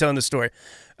 I'm already telling the story.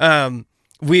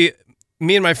 Me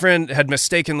and my friend had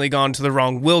mistakenly gone to the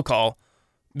wrong will call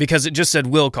because it just said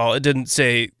will call. It didn't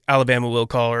say Alabama will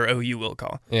call or OU will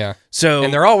call. Yeah. So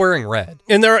And they're all wearing red.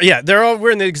 and they're all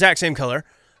wearing the exact same color.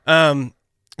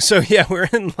 So yeah, we're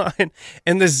in line,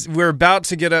 and we're about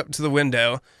to get up to the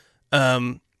window.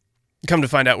 Come to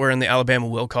find out, we're in the Alabama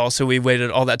will call, so we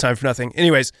waited all that time for nothing.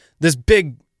 Anyways, this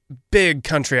big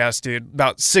country ass dude,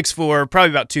 about 6'4", probably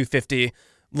about 250,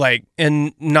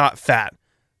 and not fat.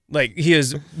 He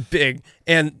is big,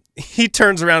 and he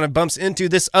turns around and bumps into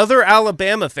this other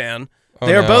Alabama fan.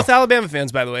 They are both Alabama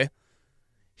fans, by the way.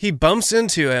 He bumps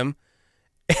into him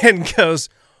and goes,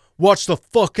 "Watch the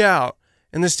fuck out."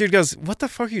 And this dude goes, "What the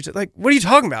fuck are you what are you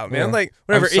talking about, man?" Yeah.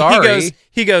 Whatever. I'm sorry.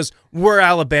 He goes, "We're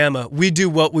Alabama. We do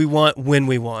what we want when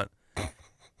we want."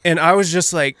 And I was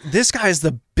just like, this guy's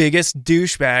the biggest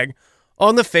douchebag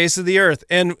on the face of the earth.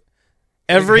 And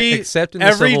Except in the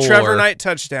every Civil Trevor War. Knight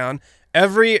touchdown,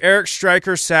 every Eric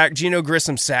Stryker sack, Geno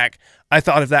Grissom sack, I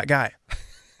thought of that guy.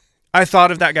 And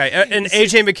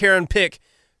AJ McCarron pick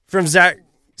from Zach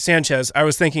Sanchez, I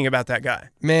was thinking about that guy.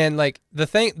 Man,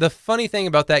 the funny thing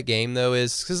about that game though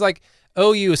is because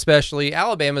OU especially,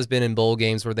 Alabama's been in bowl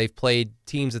games where they've played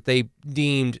teams that they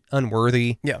deemed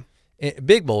unworthy. Yeah.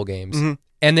 Big bowl games. Mm-hmm.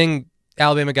 And then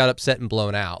Alabama got upset and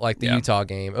blown out, like the Yeah. Utah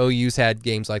game. OU's had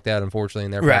games like that, unfortunately,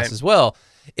 in their Right. past as well.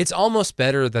 It's almost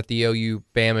better that the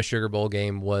OU-Bama Sugar Bowl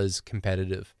game was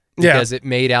competitive. Yeah. Because it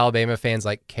made Alabama fans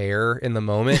care in the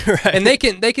moment, and they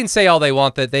can say all they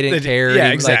want that they didn't care. Yeah,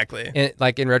 even, exactly.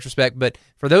 In retrospect, but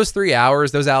for those 3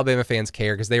 hours, those Alabama fans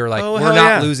care because they were like, Oh, we're hell not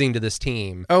yeah. losing to this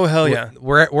team. Oh, hell yeah.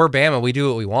 We're Bama. We do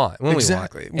what we want when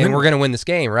Exactly. we want, and we're going to win this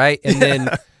game, right? And then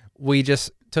we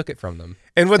just took it from them.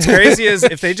 And what's crazy is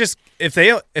if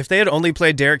they had only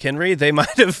played Derrick Henry, they might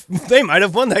have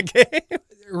won that game.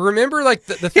 Remember, the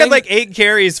He thing, had 8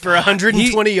 carries for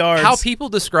 120 yards. How people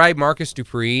describe Marcus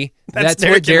Dupree, That's that's what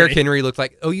Derrick Derrick Henry. Henry looked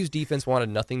like. OU's defense wanted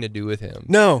nothing to do with him.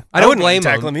 No, I don't wouldn't blame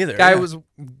tackle him either. Guy yeah. was, and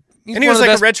he was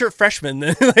like a redshirt freshman.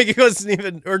 He wasn't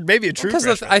even, or maybe a true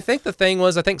freshman. I think the thing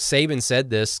was, I think Saban said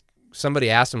this. Somebody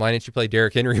asked him, "Why didn't you play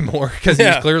Derrick Henry more?" Because he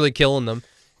was clearly killing them,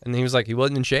 and he was like, he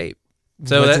wasn't in shape.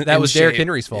 So Wasn't that in was Derrick shape.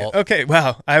 Henry's fault. Yeah. Okay,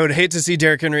 wow. I would hate to see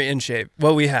Derrick Henry in shape.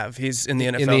 Well, we have. He's in the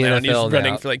NFL now, and he's NFL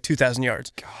running now. for 2,000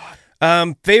 yards.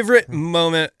 God. Favorite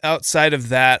moment outside of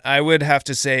that, I would have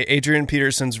to say Adrian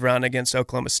Peterson's run against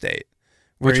Oklahoma State.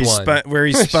 Which one? Where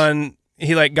he spun,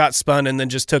 he got spun and then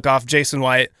just took off. Jason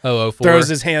White 04. throws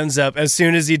his hands up as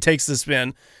soon as he takes the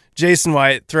spin. Jason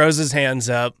White throws his hands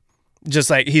up,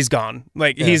 just he's gone.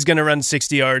 He's going to run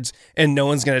 60 yards and no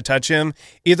one's going to touch him.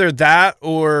 Either that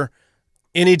or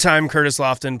anytime Curtis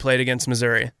Lofton played against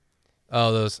Missouri.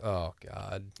 Oh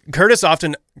God. Curtis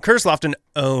Lofton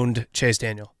owned Chase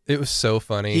Daniel. It was so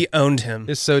funny. He owned him.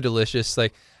 It's so delicious.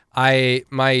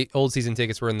 My old season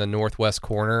tickets were in the northwest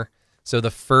corner. So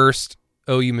the first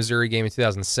OU Missouri game in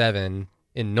 2007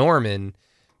 in Norman,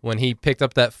 when he picked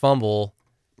up that fumble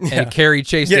and carried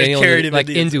Chase Daniel carried him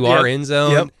into our end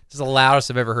zone, Yep. it's the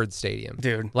loudest I've ever heard the stadium.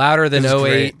 Dude. Louder than It was 08,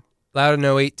 great. louder than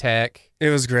 08 Tech. It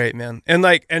was great, man. And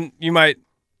and you might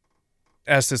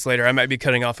ask this later. I might be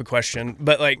cutting off a question,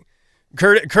 but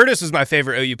Curtis was my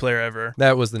favorite OU player ever.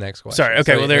 That was the next question. Sorry.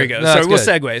 Okay. So, well, there you go. no, So that's we'll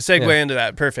good. segue into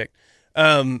that. Perfect.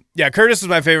 Curtis was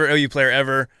my favorite OU player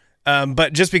ever.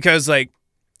 But just because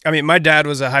my dad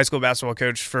was a high school basketball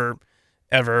coach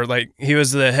forever. He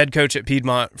was the head coach at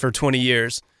Piedmont for 20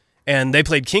 years, and they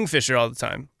played Kingfisher all the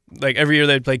time. Every year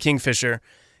they'd play Kingfisher,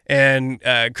 and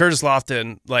Curtis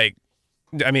Lofton.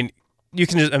 You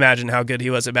can just imagine how good he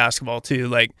was at basketball too.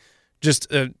 Just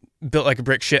built like a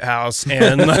brick shit house,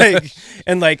 and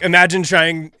imagine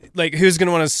trying who's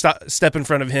gonna want to step in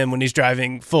front of him when he's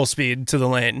driving full speed to the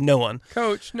lane? No one.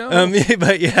 Coach, no.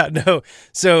 But yeah, no.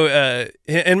 So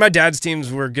and my dad's teams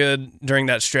were good during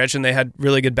that stretch, and they had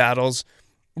really good battles.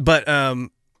 But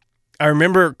I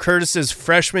remember Curtis's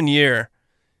freshman year.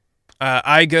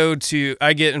 I get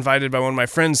invited by one of my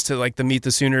friends to like the Meet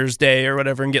the Sooners day or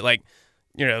whatever, and get like,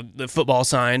 the football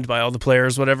signed by all the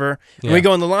players, whatever. And we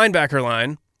go in the linebacker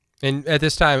line. And at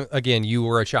this time, again, you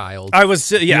were a child. I was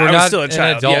still a child.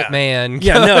 An adult man.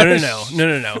 Yeah,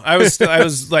 no. I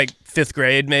was like 5th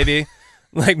grade, maybe,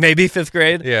 like maybe 5th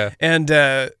grade. Yeah.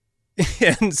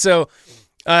 And so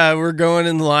we're going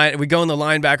in the line. We go in the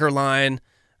linebacker line.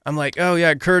 I'm like, oh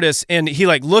yeah, Curtis, and he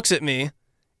like looks at me,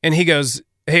 and he goes,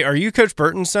 "Hey, are you Coach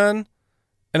Burton's son?"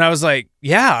 And I was like,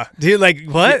 "Yeah, dude. Like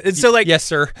what?" And so like, yes,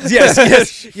 sir.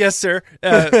 yes, sir.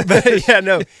 But yeah,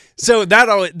 no. So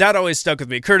that always stuck with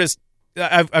me. Curtis,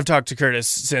 I've talked to Curtis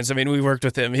since. I mean, we worked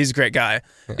with him. He's a great guy.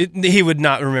 He would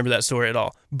not remember that story at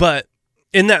all. But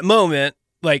in that moment,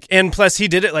 like, and plus he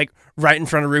did it like right in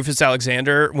front of Rufus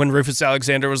Alexander when Rufus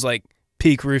Alexander was like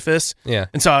peak Rufus. Yeah.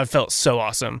 And so I felt so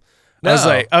awesome. No.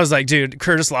 I was like, dude,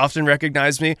 Curtis Lofton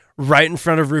recognized me right in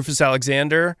front of Rufus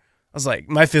Alexander. I was like,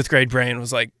 my 5th grade brain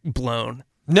was like blown.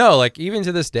 No, like even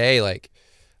to this day, like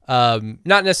not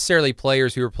necessarily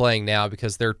players who are playing now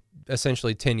because they're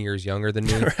essentially 10 years younger than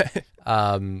me. Right.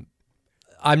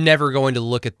 I'm never going to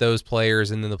look at those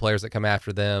players and then the players that come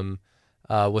after them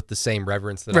with the same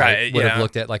reverence that I would have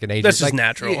looked at like an age. That's just like,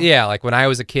 natural. Yeah, like when I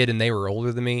was a kid and they were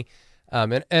older than me.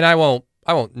 And I won't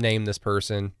name this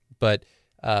person, but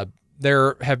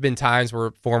there have been times where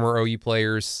former OU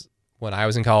players, when I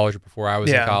was in college or before I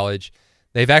was in college,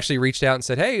 they've actually reached out and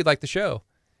said, "Hey, you'd like the show?"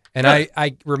 And I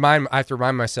have to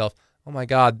remind myself, oh my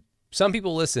God, some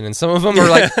people listen, and some of them are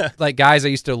like guys I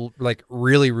used to like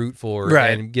really root for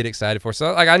and get excited for.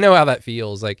 So like I know how that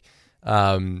feels. Like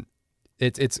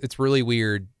it's really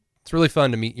weird. It's really fun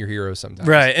to meet your heroes sometimes.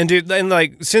 Right. And dude, and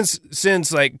like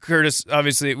since like Curtis,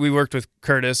 obviously we worked with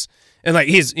Curtis, and like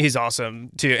he's awesome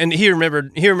too. And he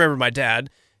remembered my dad.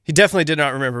 He definitely did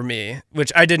not remember me,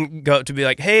 which I didn't go up to be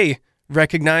like, "Hey,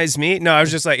 recognize me." No, I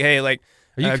was just like, "Hey, like,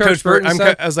 are you Coach Burton's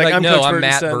son? I was like, "I'm no, Coach I'm Burton's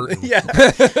Matt son." Burton. Yeah.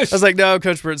 I was like, "No,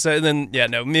 Coach Burton's son." And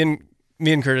then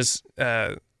me and Curtis,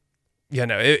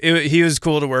 he was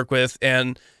cool to work with,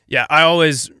 and yeah, I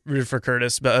always rooted for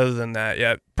Curtis. But other than that,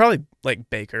 yeah, probably like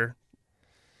Baker.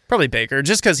 Probably Baker,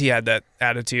 just because he had that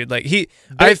attitude. Like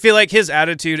I feel like his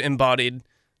attitude embodied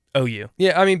OU.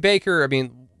 Yeah, I mean Baker. I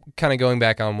mean, kind of going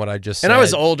back on what I just said. And I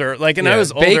was older. Like, and I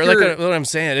was older. Baker, like what I'm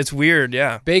saying, it's weird.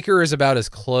 Yeah, Baker is about as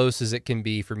close as it can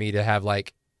be for me to have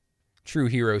like true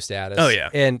hero status. Oh yeah,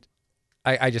 and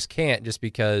I just can't, just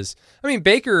because. I mean,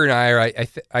 Baker and I are.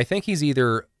 I think he's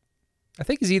either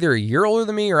a year older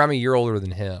than me or I'm a year older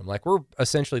than him. Like we're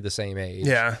essentially the same age.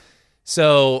 Yeah.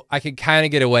 So I could kind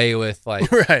of get away with like,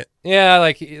 right? Yeah,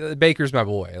 like Baker's my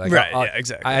boy. Like, right? Yeah,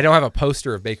 exactly. I don't have a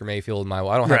poster of Baker Mayfield in my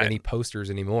wall. I don't have any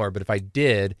posters anymore. But if I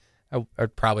did,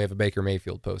 I'd probably have a Baker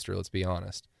Mayfield poster. Let's be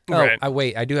honest. Right.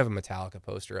 I do have a Metallica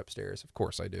poster upstairs. Of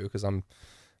course I do, because I'm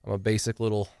a basic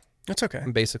little. That's okay.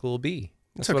 I'm basic little B.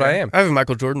 That's okay. what I am. I have a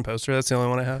Michael Jordan poster. That's the only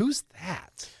one I have. Who's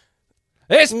that?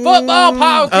 It's football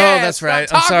podcast. Oh, that's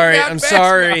right. I'm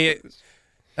sorry.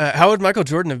 How would Michael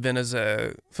Jordan have been as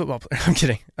a football player?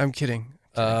 I'm kidding.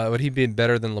 Would he be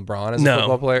better than LeBron as a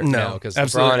football player? No, because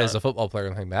LeBron is a football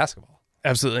player playing basketball.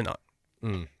 Absolutely not.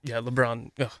 Yeah,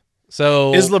 LeBron. Ugh.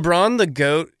 So is LeBron the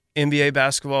GOAT NBA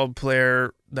basketball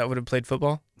player that would have played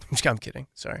football? I'm kidding.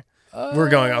 Sorry. We're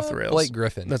going off the rails. Blake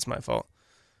Griffin. That's my fault.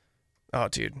 Oh,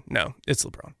 dude. No, it's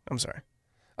LeBron. I'm sorry.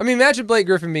 I mean, imagine Blake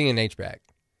Griffin being an H-back.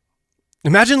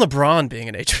 Imagine LeBron being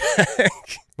an H-back.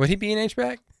 Would he be an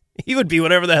H-back? He would be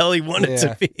whatever the hell he wanted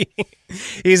to be.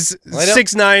 He's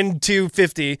 6'9",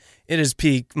 250. It is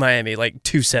peak Miami, like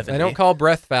 270. I don't call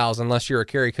breath fouls unless you're a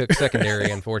Kerry Cook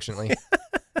secondary, unfortunately.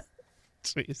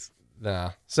 Jeez.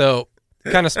 Nah. So,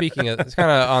 kind of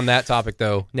on that topic,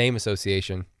 though, name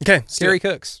association. Okay. Kerry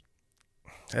Cooks.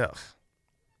 Ugh.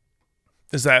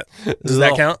 Does that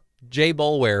count? Jay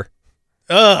Boulware.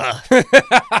 Ugh.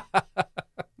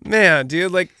 Man,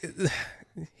 dude, like,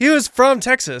 he was from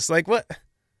Texas. Like, what?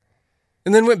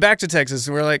 And then went back to Texas,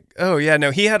 and we're like, oh yeah, no,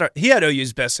 he had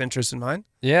OU's best interest in mind.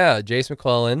 Yeah, Jace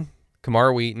McClellan,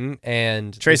 Kamar Wheaton,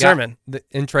 and Trey Sermon.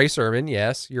 And Trey Sermon,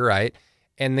 yes, you're right.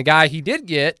 And the guy he did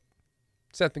get,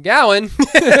 Seth McGowan.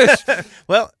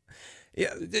 Well,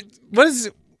 yeah,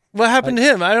 what happened to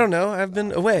him? I don't know. I've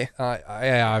been away.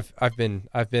 I've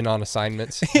been on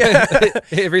assignments. Yeah.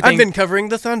 Everything. I've been covering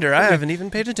the Thunder. I haven't even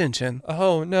paid attention.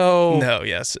 Oh no. No.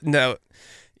 Yes. No.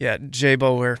 Yeah. Jay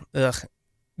Boulware. Ugh.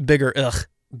 Bigger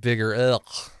ugh.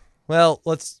 Well,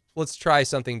 let's try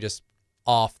something just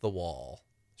off the wall,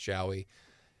 shall we?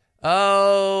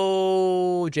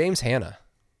 Oh, James Hanna,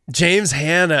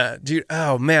 dude.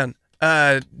 Oh man,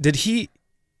 did he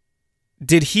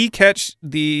Did he catch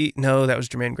No, that was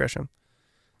Jermaine Gresham.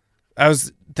 I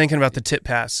was thinking about the tip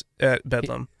pass at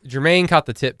Bedlam. Jermaine caught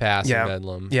the tip pass Yeah. in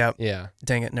Bedlam. Yeah.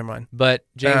 Dang it, never mind. But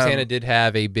James Hanna did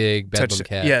have a big Bedlam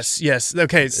catch. Yes.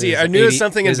 Okay, see, I It was knew it was 80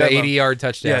 something it in was an Bedlam. 80-yard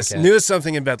touchdown Yes, catch. knew it was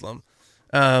something in Bedlam.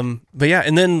 But yeah,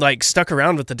 and then like stuck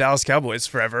around with the Dallas Cowboys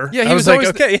forever. Yeah, I was like,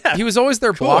 okay, yeah. He was always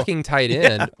their Cool. blocking tight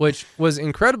end, which was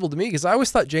incredible to me because I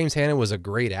always thought James Hanna was a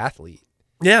great athlete.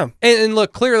 Yeah. And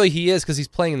look, clearly he is because he's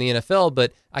playing in the NFL,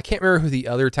 but I can't remember who the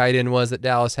other tight end was that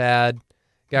Dallas had.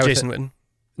 Jason Witten.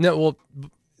 No, well,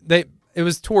 it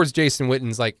was towards Jason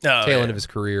Witten's tail end of his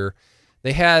career.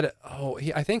 They had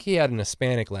I think he had an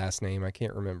Hispanic last name. I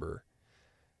can't remember.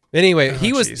 Anyway,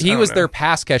 he was their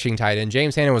pass catching tight end.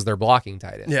 James Hanna was their blocking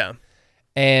tight end. Yeah.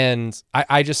 And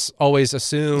I just always Is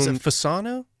assumed it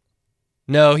Fasano?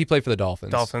 no, he played for the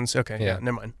Dolphins. Dolphins. Okay. Yeah. Yeah.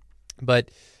 Never mind. But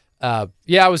I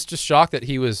was just shocked that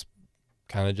he was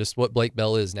kind of just what Blake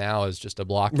Bell is now, is just a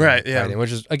blocking Right, tight yeah. end,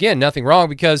 which is again nothing wrong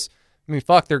because I mean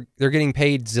fuck, they're getting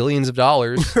paid zillions of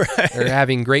dollars. Right. They're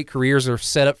having great careers, they're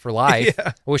set up for life. Yeah.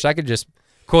 I wish I could just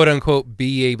quote unquote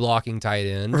be a blocking tight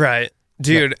end. Right.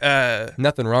 Dude,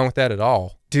 Nothing wrong with that at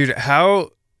all. dude,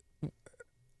 how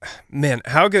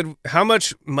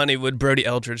much money would Brody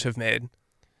Eldridge have made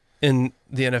in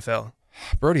the NFL?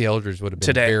 Brody Eldridge would have been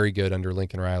Today. very good under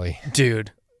Lincoln Riley.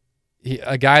 Dude.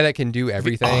 A guy that can do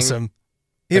everything. Awesome.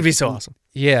 He'd be so awesome.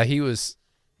 Yeah, he was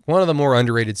one of the more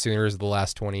underrated Sooners of the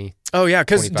last 20. Oh yeah,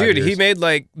 because 25 dude, he years. made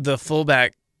like the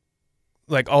fullback,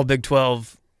 like all Big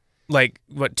 12, like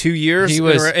what 2 years? He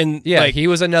was, and yeah, like, he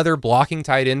was another blocking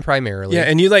tight end primarily. yeah,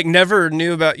 and you like never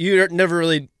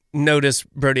really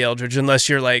noticed Brody Eldridge unless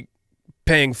you're like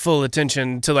paying full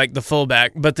attention to like the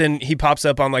fullback, but then he pops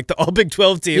up on like the all Big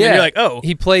 12 team, and you're like, oh,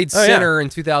 He played Oh, yeah. center in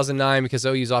 2009 because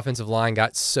OU's offensive line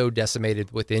got so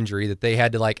decimated with injury that they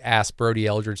had to like ask Brody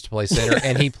Eldridge to play center,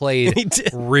 and he played He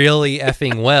did. really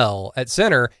effing well at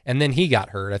center, and then he got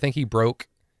hurt. I think he broke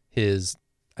his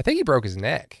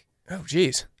neck, oh,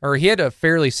 geez, or he had a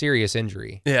fairly serious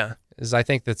injury. yeah, I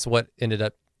think that's what ended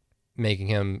up making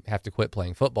him have to quit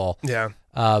playing football. yeah.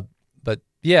 But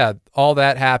yeah, all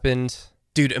that happened.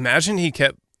 Dude, imagine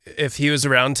if he was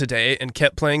around today and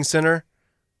kept playing center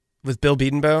with Bill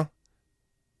Bedenbaugh.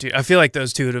 Dude, I feel like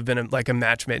those two would have been like a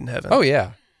match made in heaven. Oh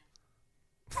yeah.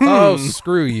 Oh,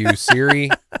 screw you, Siri.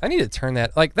 I need to turn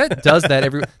that. Like that does that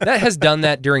that has done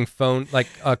that during phone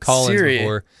call-ins Siri.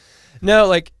 before. No,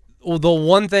 the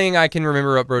one thing I can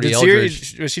remember about Brody Did Siri,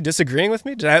 Eldridge. was she disagreeing with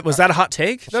me? Was that a hot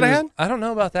take that I had? I don't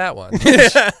know about that one.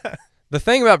 The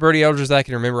thing about Brody Eldridge that I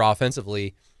can remember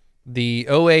offensively, the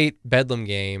 08 Bedlam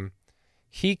game,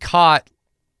 he caught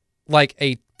like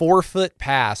a 4-foot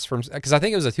pass because I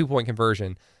think it was a 2-point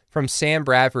conversion from Sam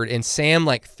Bradford, and Sam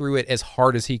like threw it as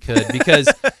hard as he could because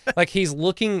like he's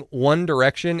looking one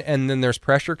direction and then there's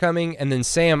pressure coming, and then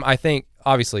Sam, I think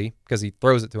obviously because he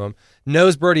throws it to him,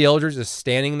 knows Brody Eldridge is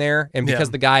standing there, and because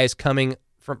Yeah. the guy is coming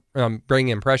from bringing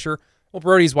in pressure, well,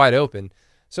 Brody's wide open.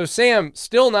 So Sam,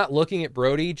 still not looking at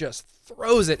Brody, just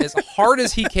throws it as hard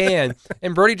as he can,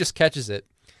 and Brody just catches it.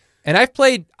 And I've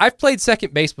played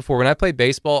second base before. When I played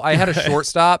baseball, I had a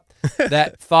shortstop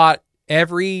that thought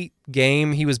every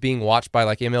game he was being watched by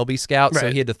like MLB scouts, so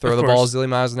Right. he had to throw Of the ball a course. zillion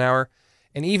miles an hour.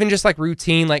 And even just like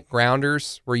routine like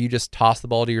grounders where you just toss the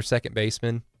ball to your second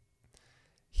baseman,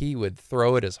 he would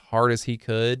throw it as hard as he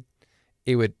could.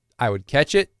 I would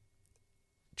catch it,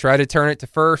 try to turn it to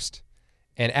first,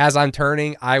 and as I'm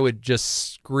turning, I would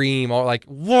just scream, all like,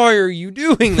 why are you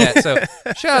doing that? So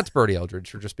shout out to Brody Eldridge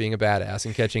for just being a badass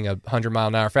and catching a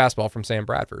 100-mile-an-hour fastball from Sam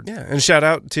Bradford. Yeah, and shout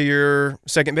out to your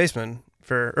second baseman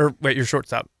your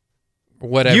shortstop.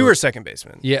 Whatever. You were second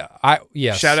baseman. Yeah,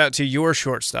 yes. Shout out to your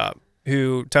shortstop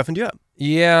who toughened you up.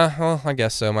 Yeah, well, I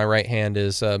guess so. My right hand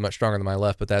is much stronger than my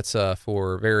left, but that's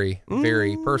for very,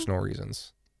 very personal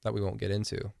reasons that we won't get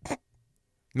into.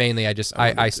 Mainly,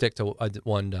 I stick to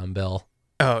one dumbbell.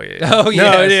 Oh yeah. Oh, No,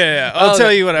 yes. yeah. I'll Oh,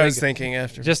 tell you what I like- was thinking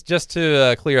after. Just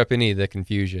to clear up any of the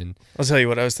confusion. I'll tell you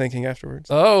what I was thinking afterwards.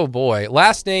 Oh boy,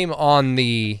 last name on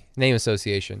the name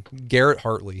association, Garrett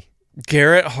Hartley.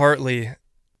 Garrett Hartley. One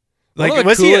Like of the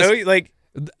was coolest- he like?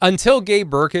 Until Gabe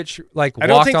Burkich I don't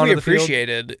walked think we onto the field.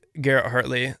 appreciated Garrett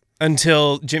Hartley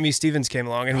until Jimmy Stevens came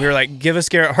along, and we were like, "Give us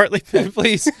Garrett Hartley,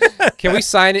 Please, can we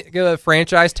sign it?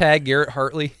 Franchise tag Garrett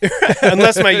Hartley.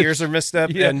 unless my years are messed up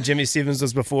Yeah. and Jimmy Stevens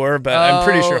was before." But I'm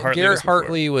pretty sure Hartley Garrett was before.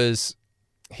 Hartley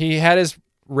he had his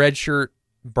red shirt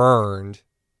burned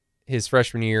his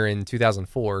freshman year in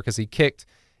 2004 because he kicked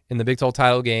in the Big 12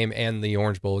 title game and the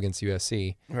Orange Bowl against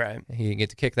USC. Right. He didn't get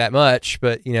to kick that much,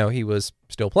 but he was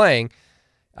still playing.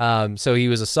 So he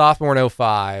was a sophomore in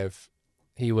 05.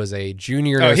 He was a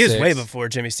junior in Oh, he was 06 way before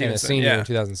Jimmy and a Stevenson. senior Yeah. in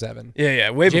 2007. Yeah,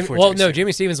 way before Jimmy Stevenson.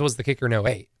 Jimmy Stevens was the kicker in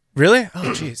 08. Really? Oh,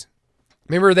 jeez.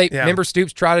 Remember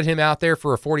Stoops trotted him out there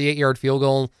for a 48-yard field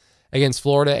goal against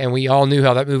Florida, and we all knew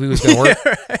how that movie was going to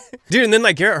work. Dude, and then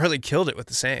like Garrett Hurley killed it with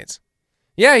the Saints.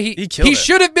 Yeah, He killed he it.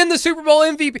 should have been the Super Bowl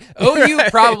MVP. OU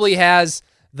probably has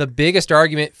the biggest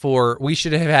argument for we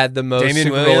should have had the most Damian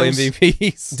Super Williams. Bowl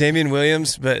MVPs. Damian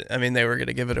Williams, but I mean they were going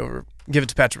to give it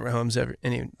to Patrick Mahomes every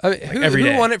Who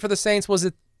day. won it for the Saints? Was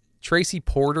it Tracy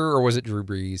Porter or was it Drew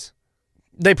Brees?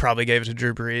 They probably gave it to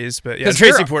Drew Brees, but yeah, 'Cause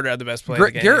Tracy Garrett- Porter had the best play of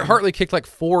the game. Garrett Hartley kicked like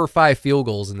 4 or 5 field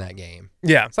goals in that game.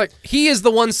 Yeah, It's like he is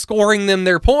the one scoring them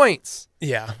their points.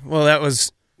 yeah. Well, that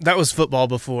was football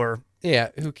before Yeah,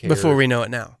 who cares? we know it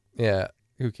now. Yeah,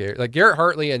 who cares? Like Garrett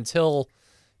Hartley, until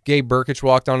Gabe Burkich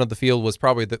walked onto the field, was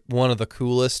probably one of the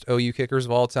coolest OU kickers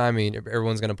of all time. I mean,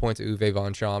 everyone's going to point to Uwe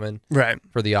von Schaman Right,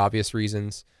 for the obvious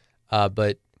reasons.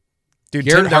 But dude.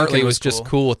 Garrett Tim Hartley Duncan was just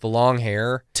cool with the long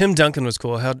hair. Tim Duncan was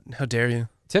cool. How dare you?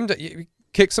 You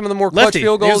kicked some of the more clutch Lefty.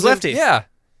 field He goals. was lefty. Yeah,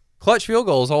 clutch field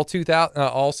goals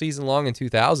all season long in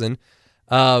 2000.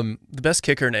 The best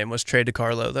kicker name was Trey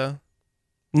DiCarlo, though.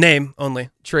 Name only.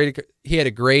 He had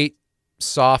a great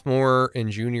sophomore and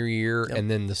junior year, Yep.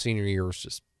 and then the senior year was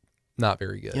just not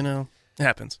very good. You know, it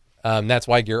happens. That's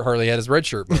why Garrett Hartley had his red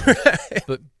shirt.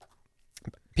 But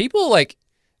people like,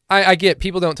 I get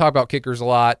people don't talk about kickers a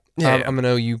lot. Yeah. I'm an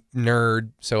OU nerd,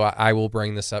 so I will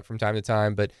bring this up from time to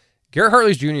time. But Garrett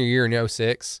Hartley's junior year in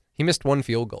 06, he missed 1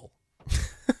 field goal.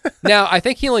 Now I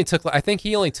think he only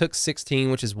took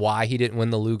 16, which is why he didn't win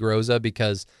the Lou Groza,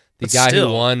 because the But guy still.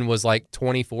 who won was like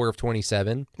 24 of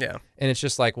 27. Yeah, And it's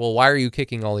just like, well, why are you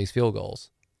kicking all these field goals?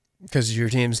 because your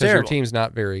team's Because your terrible. team's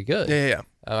not very good. Yeah.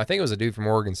 I think it was a dude from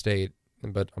Oregon State,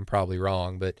 but I'm probably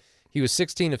wrong. But he was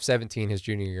 16 of 17 his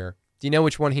junior year. Do you know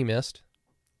which one he missed?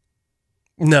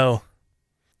 No.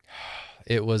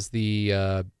 It was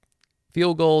the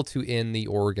field goal to end the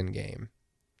Oregon game.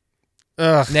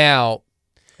 Ugh. Now,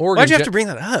 Oregon Why'd you have to bring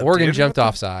that up? Oregon dude? jumped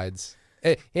off sides.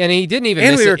 And he didn't even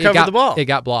And miss we it. recovered the ball. It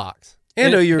got blocked.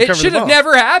 And it, you it recovered should the have ball.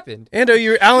 never happened. And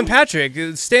you're Alan Patrick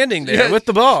standing there Yeah. with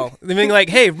the ball. I mean, like,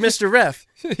 hey, Mr. Ref,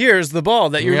 here's the ball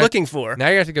that you're Yeah. looking for. Now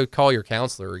you have to go call your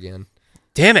counselor again.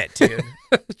 Damn it, dude.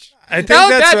 I think Alan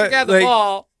that's Patrick what, had the like,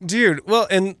 ball. dude. Well,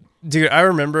 and dude, I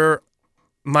remember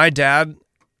my dad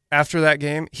after that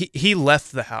game. He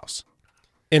left the house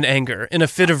in anger, in a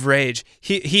fit of rage.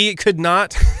 He could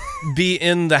not be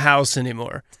in the house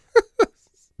anymore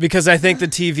because I think the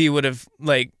TV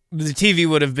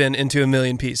would have been into a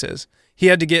million pieces. He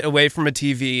had to get away from a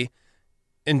TV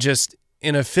and just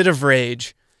in a fit of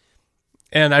rage.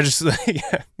 And I just me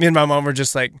and my mom were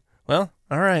just like, well,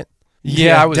 all right.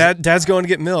 Yeah, I was- Dad's going to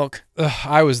get milk.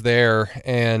 I was there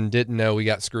and didn't know we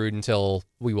got screwed until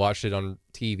we watched it on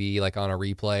TV, like on a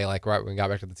replay, like right when we got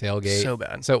back to the tailgate. So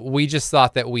bad. So we just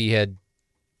thought that we had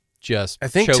just I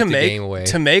think choked to the make game away.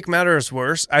 to make matters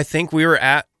worse, I think we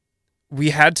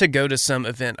had to go to some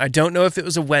event. I don't know if it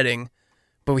was a wedding,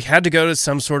 but we had to go to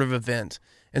some sort of event.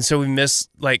 And so we missed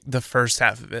like the first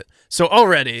half of it. So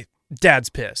already Dad's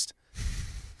pissed.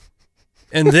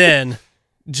 And then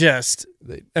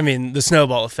the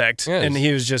snowball effect. Yes. And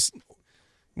he was just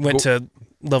went to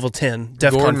level 10,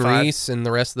 DEFCON Gordon 5. Reese and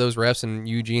the rest of those refs in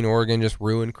Eugene, Oregon just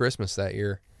ruined Christmas that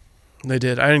year. They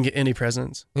did. I didn't get any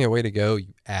presents. Yeah, way to go,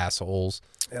 you assholes.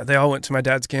 Yeah, they all went to my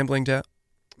dad's gambling debt.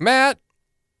 Matt,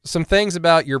 some things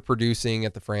about your producing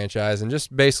at the franchise and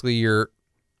just basically your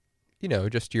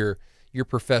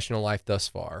professional life thus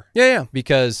far. Yeah.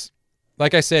 Because,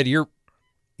 like I said, you're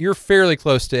fairly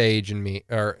close to age and me,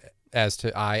 or as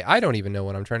to I don't even know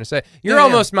what I'm trying to say. You're Yeah.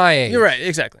 almost my age. You're right.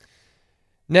 Exactly.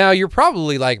 Now, you're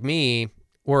probably like me,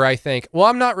 where I think, well,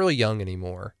 I'm not really young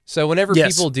anymore. So whenever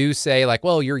Yes. people do say, like,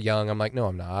 well, you're young, I'm like, no,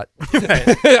 I'm not.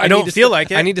 I don't feel like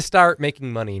it. I need to start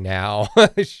making money now. I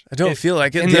don't feel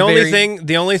like it. in The the only very-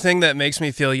 the only thing that makes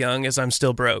me feel young is I'm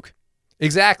still broke.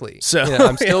 Exactly. So You know,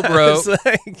 I'm still yeah, broke. it's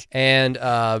like, And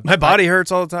my body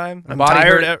hurts all the time. I'm body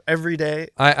tired hurt. every day.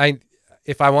 I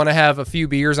if I want to have a few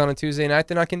beers on a Tuesday night,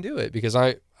 then I can do it because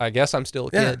I guess I'm still a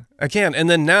Yeah, kid. I can. And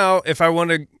then now, if I want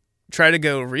to try to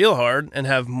go real hard and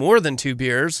have more than 2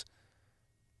 beers,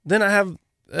 then I have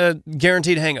a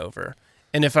guaranteed hangover.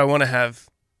 And if I want to have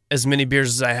as many beers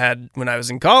as I had when I was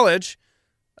in college,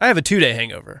 I have a 2-day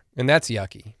hangover. And that's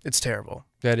yucky. It's terrible.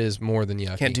 That is more than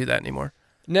yucky. Can't do that anymore.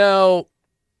 No.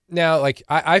 Now, like,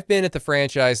 I've been at the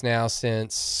franchise now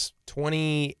since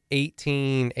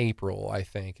 2018 April, I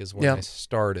think, is when Yeah. I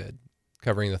started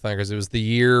covering the Thunder, because it was the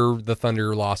year the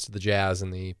Thunder lost to the Jazz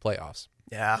in the playoffs.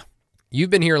 Yeah. You've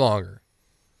been here longer.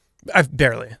 I've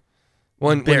barely.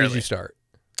 When did Barely. you start?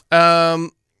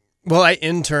 Well, I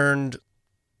interned.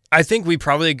 I think we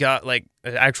probably got like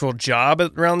an actual job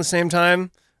around the same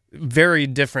time. Very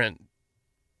different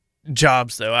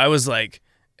jobs, though. I was like,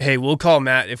 hey, we'll call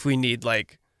Matt if we need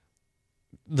like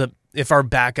if our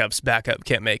backup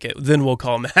can't make it, then we'll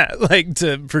call Matt like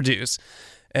to produce.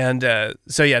 And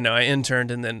so yeah, no, I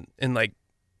interned, and then in like,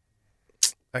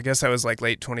 I guess I was like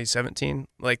late 2017,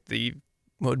 like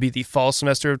what would be the fall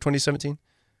semester of 2017,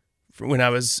 when I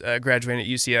was graduating at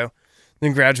UCO.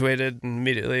 Then graduated and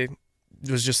immediately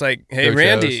was just like, hey, Go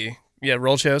Randy, Chos. yeah,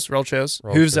 roll shows, Roll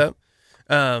who's shows.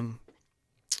 up?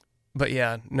 But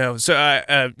yeah, no. So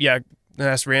I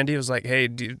asked Randy. I was like, hey,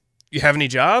 do you have any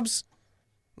jobs?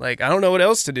 Like, I don't know what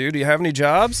else to do. Do you have any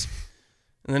jobs?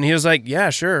 And then he was like,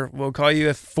 yeah, sure. We'll call you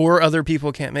if 4 other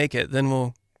people can't make it. Then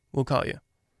we'll call you.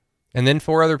 And then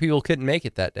 4 other people couldn't make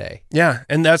it that day. Yeah,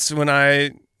 and that's when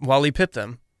I Wally pipped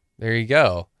them. There you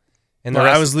go. And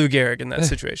I was Lou Gehrig in that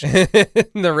situation.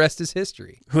 the rest is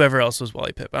history. Whoever else was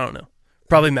Wally Pipp, I don't know.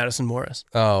 Probably Madison Morris.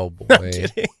 Oh boy. I'm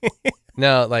kidding.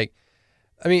 No, like,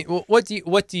 I mean, what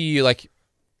do you like?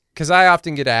 Because I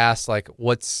often get asked, like,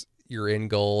 what's your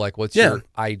end goal? Like, what's your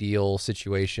ideal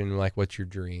situation? Like, what's your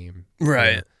dream?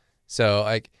 Right. So,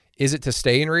 like, is it to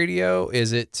stay in radio?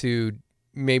 Is it to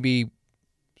maybe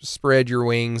spread your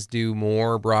wings, do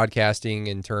more broadcasting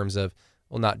in terms of,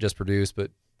 well, not just produce,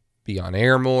 but be on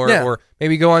air more, or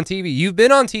maybe go on TV? You've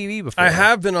been on TV before. I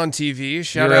have been on TV.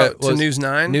 Shout out to News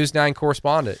 9. News 9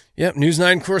 correspondent. Yep, News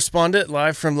 9 correspondent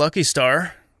live from Lucky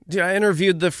Star. Dude, I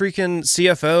interviewed the freaking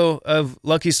CFO of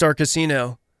Lucky Star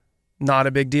Casino. Not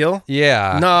a big deal.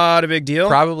 Yeah. Not a big deal.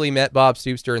 Probably met Bob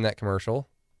Stoops during that commercial.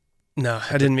 No,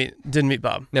 I didn't meet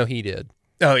Bob. No, he did.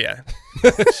 Oh yeah.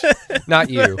 Not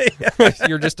you.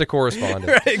 You're just a correspondent.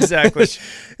 Right, exactly.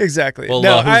 Exactly. Well,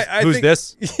 no, who's think,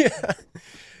 this? Yeah.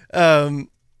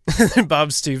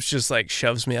 Bob Stoops just like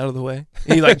shoves me out of the way.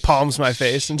 He like palms my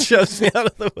face and shoves me out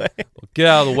of the way. Get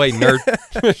out of the way, nerd.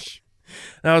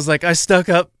 And I was like, I stuck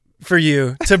up for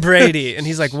you to Brady. And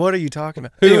he's like, what are you talking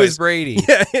about? Who is Brady?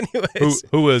 Yeah, anyways.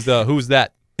 Who's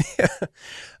that?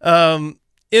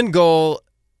 In goal,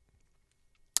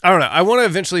 I don't know. I want to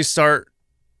eventually start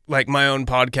like my own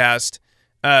podcast,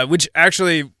 which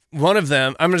actually one of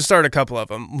them, I'm going to start a couple of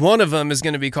them. One of them is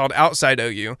going to be called Outside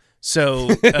OU. So,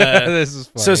 This is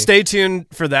funny. So stay tuned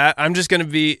for that.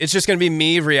 It's just going to be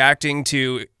me reacting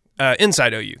to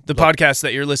Inside OU, the podcast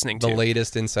that you're listening to. The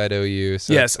latest Inside OU.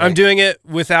 So Yes, I'm doing it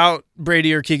without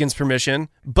Brady or Keegan's permission.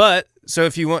 But so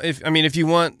if you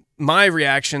want my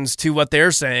reactions to what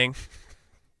they're saying,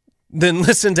 then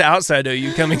listen to Outside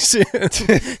OU coming soon.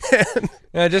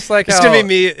 Yeah, just like It's how gonna be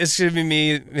me. It's gonna be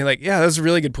me being like, yeah, that was a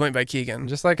really good point by Keegan.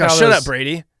 Just like Now, how shut those- up,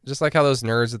 Brady. Just like how those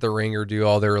nerds at the Ringer do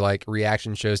all their like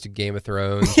reaction shows to Game of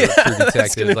Thrones Yeah, or True that's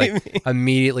Detective, gonna be like me.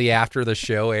 immediately after the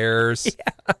show airs.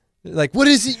 Yeah. Like, what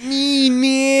does it mean,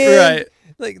 man? Right.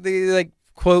 Like they like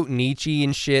quote Nietzsche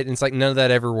and shit, and it's like none of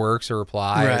that ever works or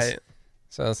applies. Right.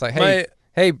 So it's like,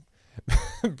 hey,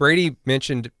 Brady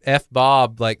mentioned F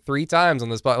Bob like 3 times on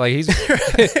this spot. Like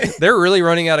they're really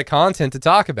running out of content to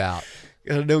talk about.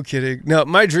 No kidding. No,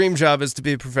 my dream job is to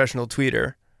be a professional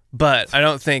tweeter, but I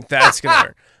don't think that's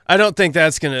gonna. I don't think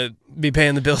that's gonna be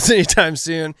paying the bills anytime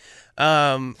soon.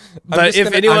 But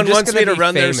if anyone wants me to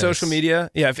run their social media,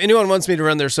 if anyone wants me to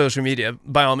run their social media,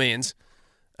 by all means,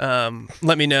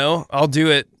 let me know. I'll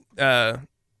do it.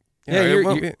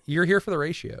 You're here for the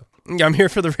ratio. I'm here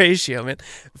for the ratio, man.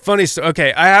 Funny story.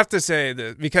 Okay, I have to say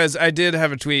that because I did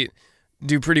have a tweet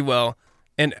do pretty well,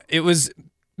 and it was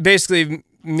basically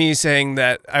me saying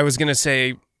that I was going to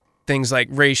say things like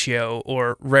ratio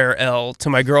or rare L to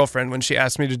my girlfriend when she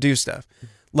asked me to do stuff.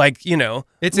 Like,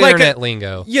 It's like internet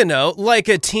lingo. Like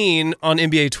a teen on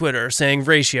NBA Twitter saying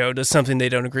ratio to something they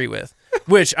don't agree with,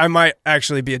 which I might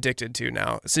actually be addicted to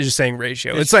now. So just saying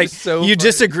ratio. It's like just so you funny.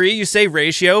 disagree, you say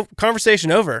ratio,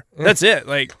 conversation over. That's it.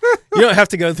 Like you don't have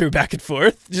to go through back and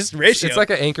forth. Just ratio. It's like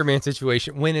an Anchorman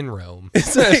situation. When in Rome.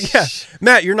 It's like, yeah,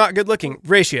 Matt, you're not good looking.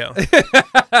 Ratio.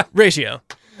 Ratio.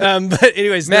 But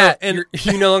anyways, Matt, no, and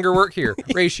you no longer work here.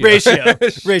 Ratio.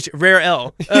 ratio, rare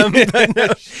L. But no,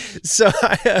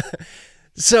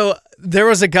 so there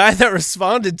was a guy that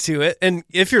responded to it, and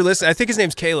if you're listening, I think his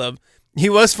name's Caleb. He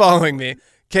was following me.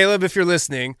 Caleb, if you're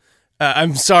listening,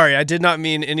 I'm sorry, I did not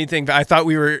mean anything, but I thought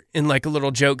we were in like a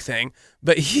little joke thing.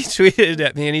 But he tweeted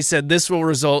at me and he said, "This will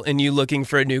result in you looking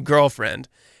for a new girlfriend."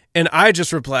 And I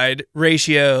just replied,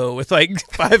 ratio, with like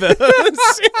 5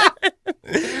 O's.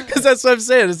 Because that's what I'm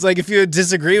saying. It's like if you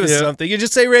disagree with something, you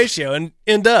just say ratio and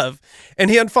end of. And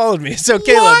he unfollowed me. So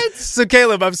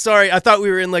Caleb, I'm sorry. I thought we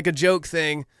were in like a joke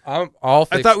thing. I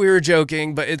I thought we were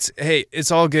joking, but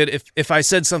it's all good. If I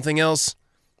said something else,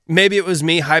 maybe it was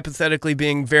me hypothetically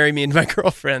being very mean to my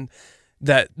girlfriend.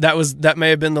 That may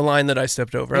have been the line that I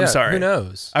stepped over. I'm sorry. Who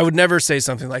knows? I would never say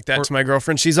something like that to my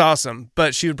girlfriend. She's awesome,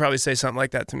 but she would probably say something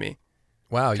like that to me.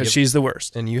 Wow, because she's the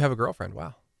worst. And you have a girlfriend.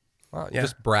 Wow, you're Yeah.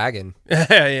 just bragging.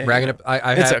 yeah. Bragging. Up,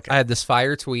 I had this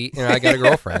fire tweet, and I got a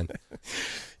girlfriend.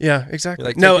 Yeah,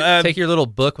 exactly. You're like, take your little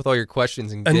book with all your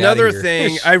questions and get another out of here.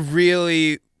 thing. I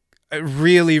really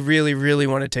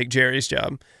want to take Jerry's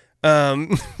job.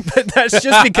 But that's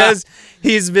just because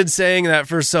he's been saying that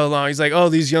for so long. He's like, oh,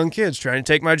 these young kids trying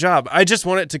to take my job. I just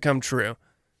want it to come true.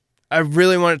 I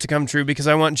really want it to come true because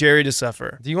I want Jerry to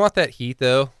suffer. Do you want that heat,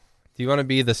 though? Do you want to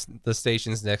be the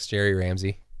station's next Jerry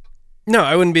Ramsey? No,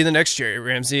 I wouldn't be the next Jerry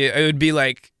Ramsey. I would be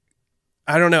like,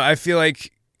 I don't know. I feel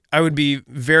like I would be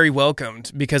very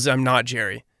welcomed because I'm not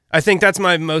Jerry. I think that's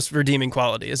my most redeeming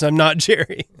quality is I'm not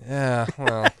Jerry. Yeah,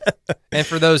 well. And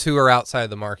for those who are outside of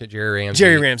the market, Jerry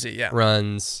Ramsey yeah.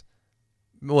 runs,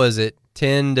 what was it,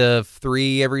 10 to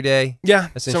 3 every day? Yeah,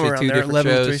 essentially somewhere around 2 there, different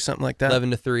 11 shows. to 3, something like that.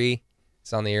 11 to 3.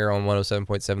 It's on the air on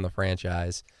 107.7 The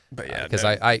Franchise. But yeah, because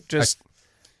no,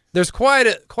 there's quite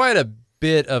a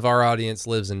bit of our audience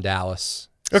lives in Dallas.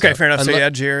 Okay, fair enough. So yeah,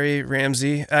 Jerry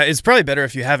Ramsey. It's probably better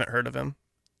if you haven't heard of him.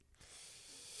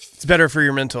 It's better for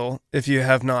your mental if you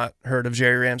have not heard of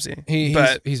Jerry Ramsey.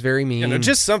 He's very mean. You know,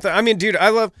 just something. I mean, dude, I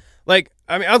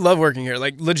love working here.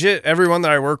 Like, legit, everyone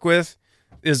that I work with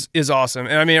is awesome.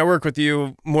 And I mean, I work with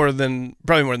you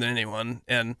probably more than anyone.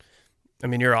 And I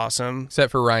mean, you're awesome.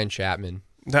 Except for Ryan Chapman.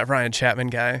 That Ryan Chapman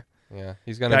guy. Yeah,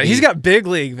 he's got big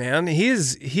league, man. He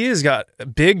has got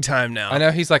big time now. I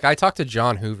know. He's like, I talk to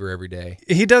John Hoover every day.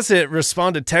 He doesn't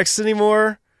respond to texts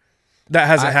anymore. That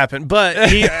hasn't happened, but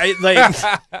but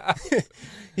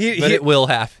it will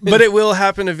happen. But it will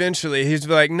happen eventually. He's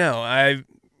like, no, I've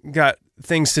got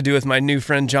things to do with my new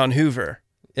friend John Hoover.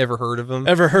 Ever heard of him?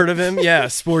 Ever heard of him? Yeah,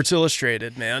 Sports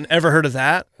Illustrated, man. Ever heard of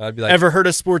that? I'd be like, ever heard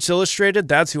of Sports Illustrated?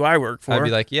 That's who I work for. I'd be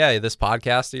like, yeah, this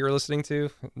podcast that you're listening to,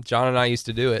 John and I used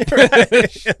to do it.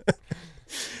 Right.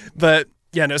 But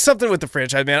yeah, no, something with the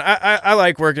franchise, man. I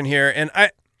like working here, and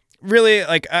I really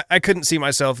I couldn't see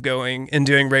myself going and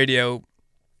doing radio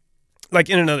like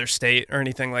in another state or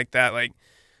anything like that, like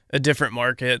a different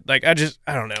market. Like I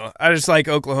don't know. I just like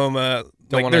Oklahoma,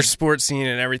 their sports scene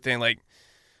and everything. Like,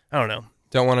 I don't know.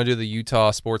 Don't want to do the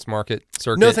Utah sports market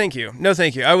circuit. No, thank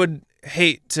you. I would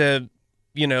hate to,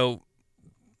 you know,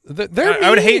 I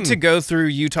would hate to go through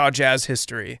Utah Jazz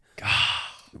history. God.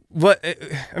 What?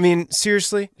 I mean,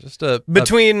 seriously? Just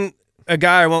between a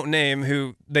guy I won't name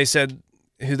who they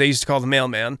used to call the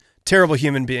mailman, terrible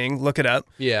human being. Look it up.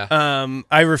 Yeah.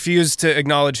 I refuse to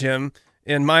acknowledge him.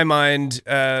 In my mind,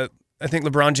 I think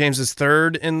LeBron James is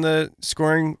third in the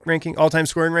all-time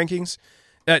scoring rankings.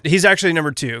 He's actually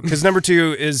number 2 because number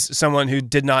 2 is someone who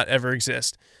did not ever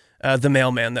exist, the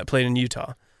mailman that played in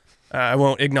Utah. I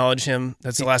won't acknowledge him.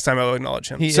 That's the last time I will acknowledge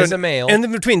him. He is a male. And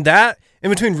then between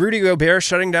Rudy Gobert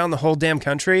shutting down the whole damn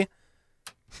country,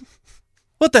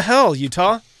 what the hell,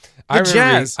 Utah?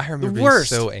 Jazz. I remember being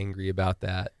so angry about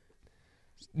that.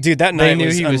 Dude, that night they knew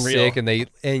was he unreal. was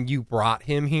sick, and you brought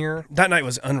him here. That night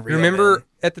was unreal. Remember man.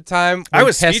 at the time I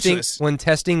was speechless. When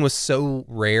testing was so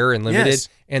rare and limited, Yes.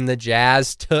 and the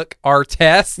Jazz took our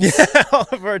tests. Yeah, all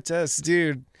of our tests,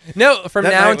 dude. No, from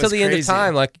That now night until was the end of crazy.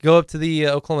 time, like go up to the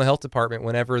Oklahoma Health Department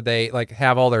whenever they like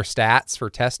have all their stats for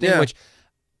testing, Yeah. which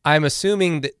I'm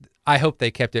assuming that I hope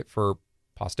they kept it for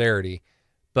posterity,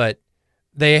 but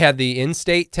they had the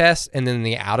in-state tests and then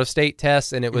the out-of-state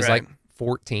tests, and it was Right. like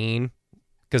 14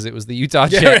 because it was the Utah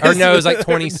Yeah, Jazz. Or no, it was like the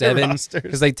 27 rosters.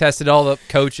 because they tested all the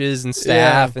coaches and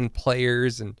staff and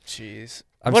players. And Jeez.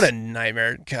 I'm What s- a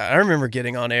nightmare. God, I remember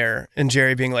getting on air and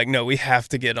Jerry being like, no, we have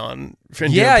to get on.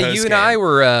 yeah, you and I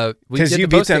were we did Because you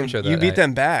the beat them. postgame show that You beat night.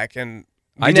 them back, and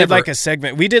we I did never- like a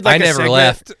segment. We did like I a never segment.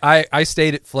 left. I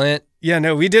stayed at Flint. Yeah,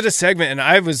 no, we did a segment, and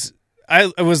I was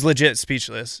legit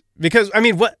speechless because I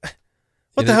mean, what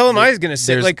the hell am I going to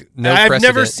say? There's Like, no I've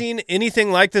never precedent. seen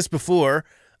anything like this before.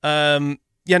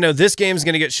 Yeah, no, this game's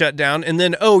going to get shut down, and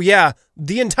then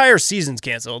the entire season's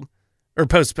canceled or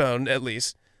postponed at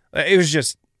least. It was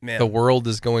just, man, The world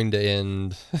is going to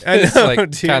end. I It's know, like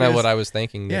dude, kind of it's- what I was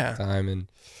thinking yeah. at the time, and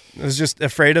I was just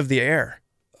afraid of the air.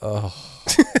 oh,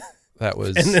 that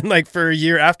was And then, like, for a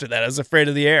year after that, I was afraid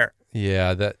of the air.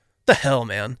 yeah. That The hell,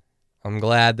 man. I'm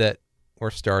glad that we're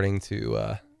starting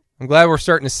to. I'm glad we're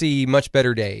starting to see much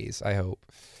better days. I hope.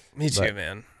 Me too, But-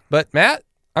 man. But Matt,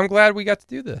 I'm glad we got to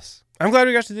do this. I'm glad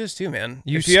we got to do this too, man.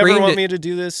 You if you ever screamed want it- me to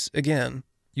do this again.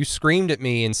 You screamed at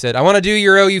me and said, "I want to do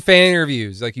your OU fan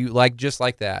interviews." Just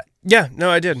like that. Yeah, no,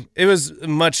 I did. It was a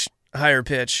much higher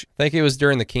pitch. I think it was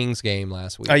during the Kings game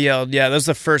last week. I yelled. Yeah, that was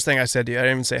the first thing I said to you. I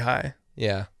didn't even say hi.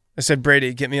 Yeah. I said,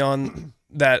 Brady, get me on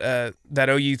that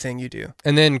OU thing you do.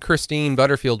 And then Christine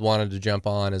Butterfield wanted to jump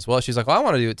on as well. She's like, well, I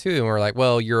want to do it too. And we're like,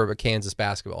 well, you're a Kansas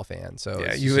basketball fan. So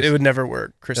yeah, it would never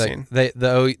work, Christine. Like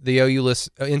the OU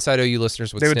inside OU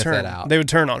listeners would sniff that out. They would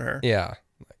turn on her. Yeah.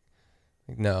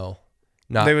 No.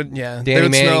 Not. They would, yeah. Danny they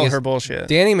would Manning smell is, her bullshit.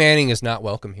 Danny Manning is not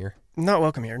welcome here. Not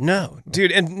welcome here. No.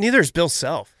 Dude, and neither is Bill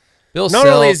Self. Not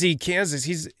only is he Kansas,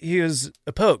 he is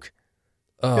a poke.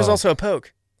 He was also a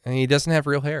poke. And he doesn't have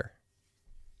real hair.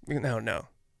 No.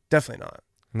 Definitely not.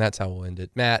 And that's how we'll end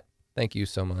it. Matt, thank you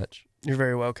so much. You're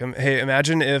very welcome. Hey,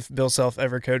 imagine if Bill Self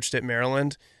ever coached at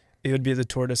Maryland, it would be the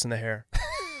tortoise and the hare.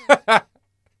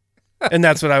 And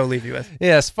that's what I will leave you with.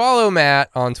 Yes, follow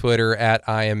Matt on Twitter at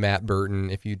I am Matt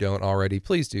Burton. If you don't already,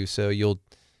 please do so. You'll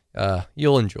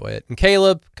enjoy it. And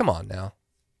Caleb, come on now.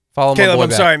 Follow Caleb, my boy I'm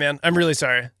back. sorry, man. I'm really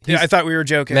sorry. Yeah, I thought we were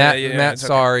joking. Matt's okay.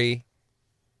 sorry.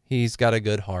 He's got a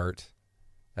good heart.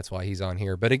 That's why he's on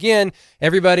here. But again,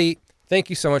 everybody, thank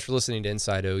you so much for listening to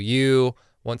Inside OU.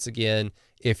 Once again,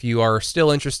 if you are still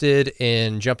interested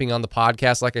in jumping on the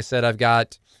podcast, like I said, I've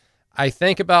got, I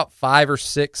think, about 5 or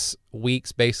 6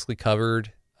 weeks basically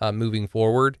covered moving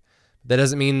forward. That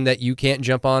doesn't mean that you can't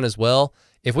jump on as well.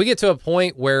 If we get to a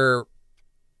point where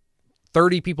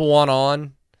 30 people want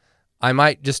on, I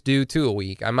might just do 2 a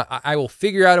week. I will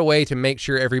figure out a way to make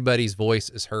sure everybody's voice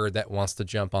is heard that wants to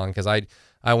jump on, because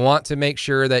I want to make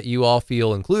sure that you all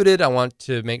feel included. I want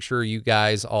to make sure you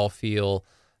guys all feel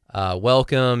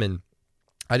welcome, and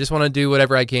I just want to do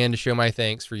whatever I can to show my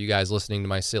thanks for you guys listening to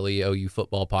my silly OU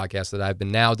football podcast that I've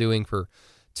been now doing for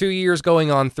 2 years,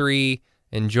 going on 3.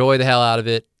 Enjoy the hell out of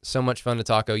it. So much fun to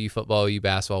talk OU football, OU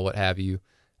basketball, what have you.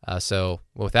 So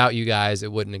without you guys,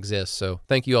 it wouldn't exist. So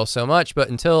thank you all so much. But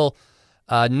until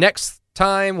next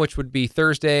time, which would be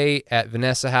Thursday at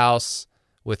Vanessa House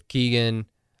with Keegan,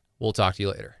 we'll talk to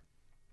you later.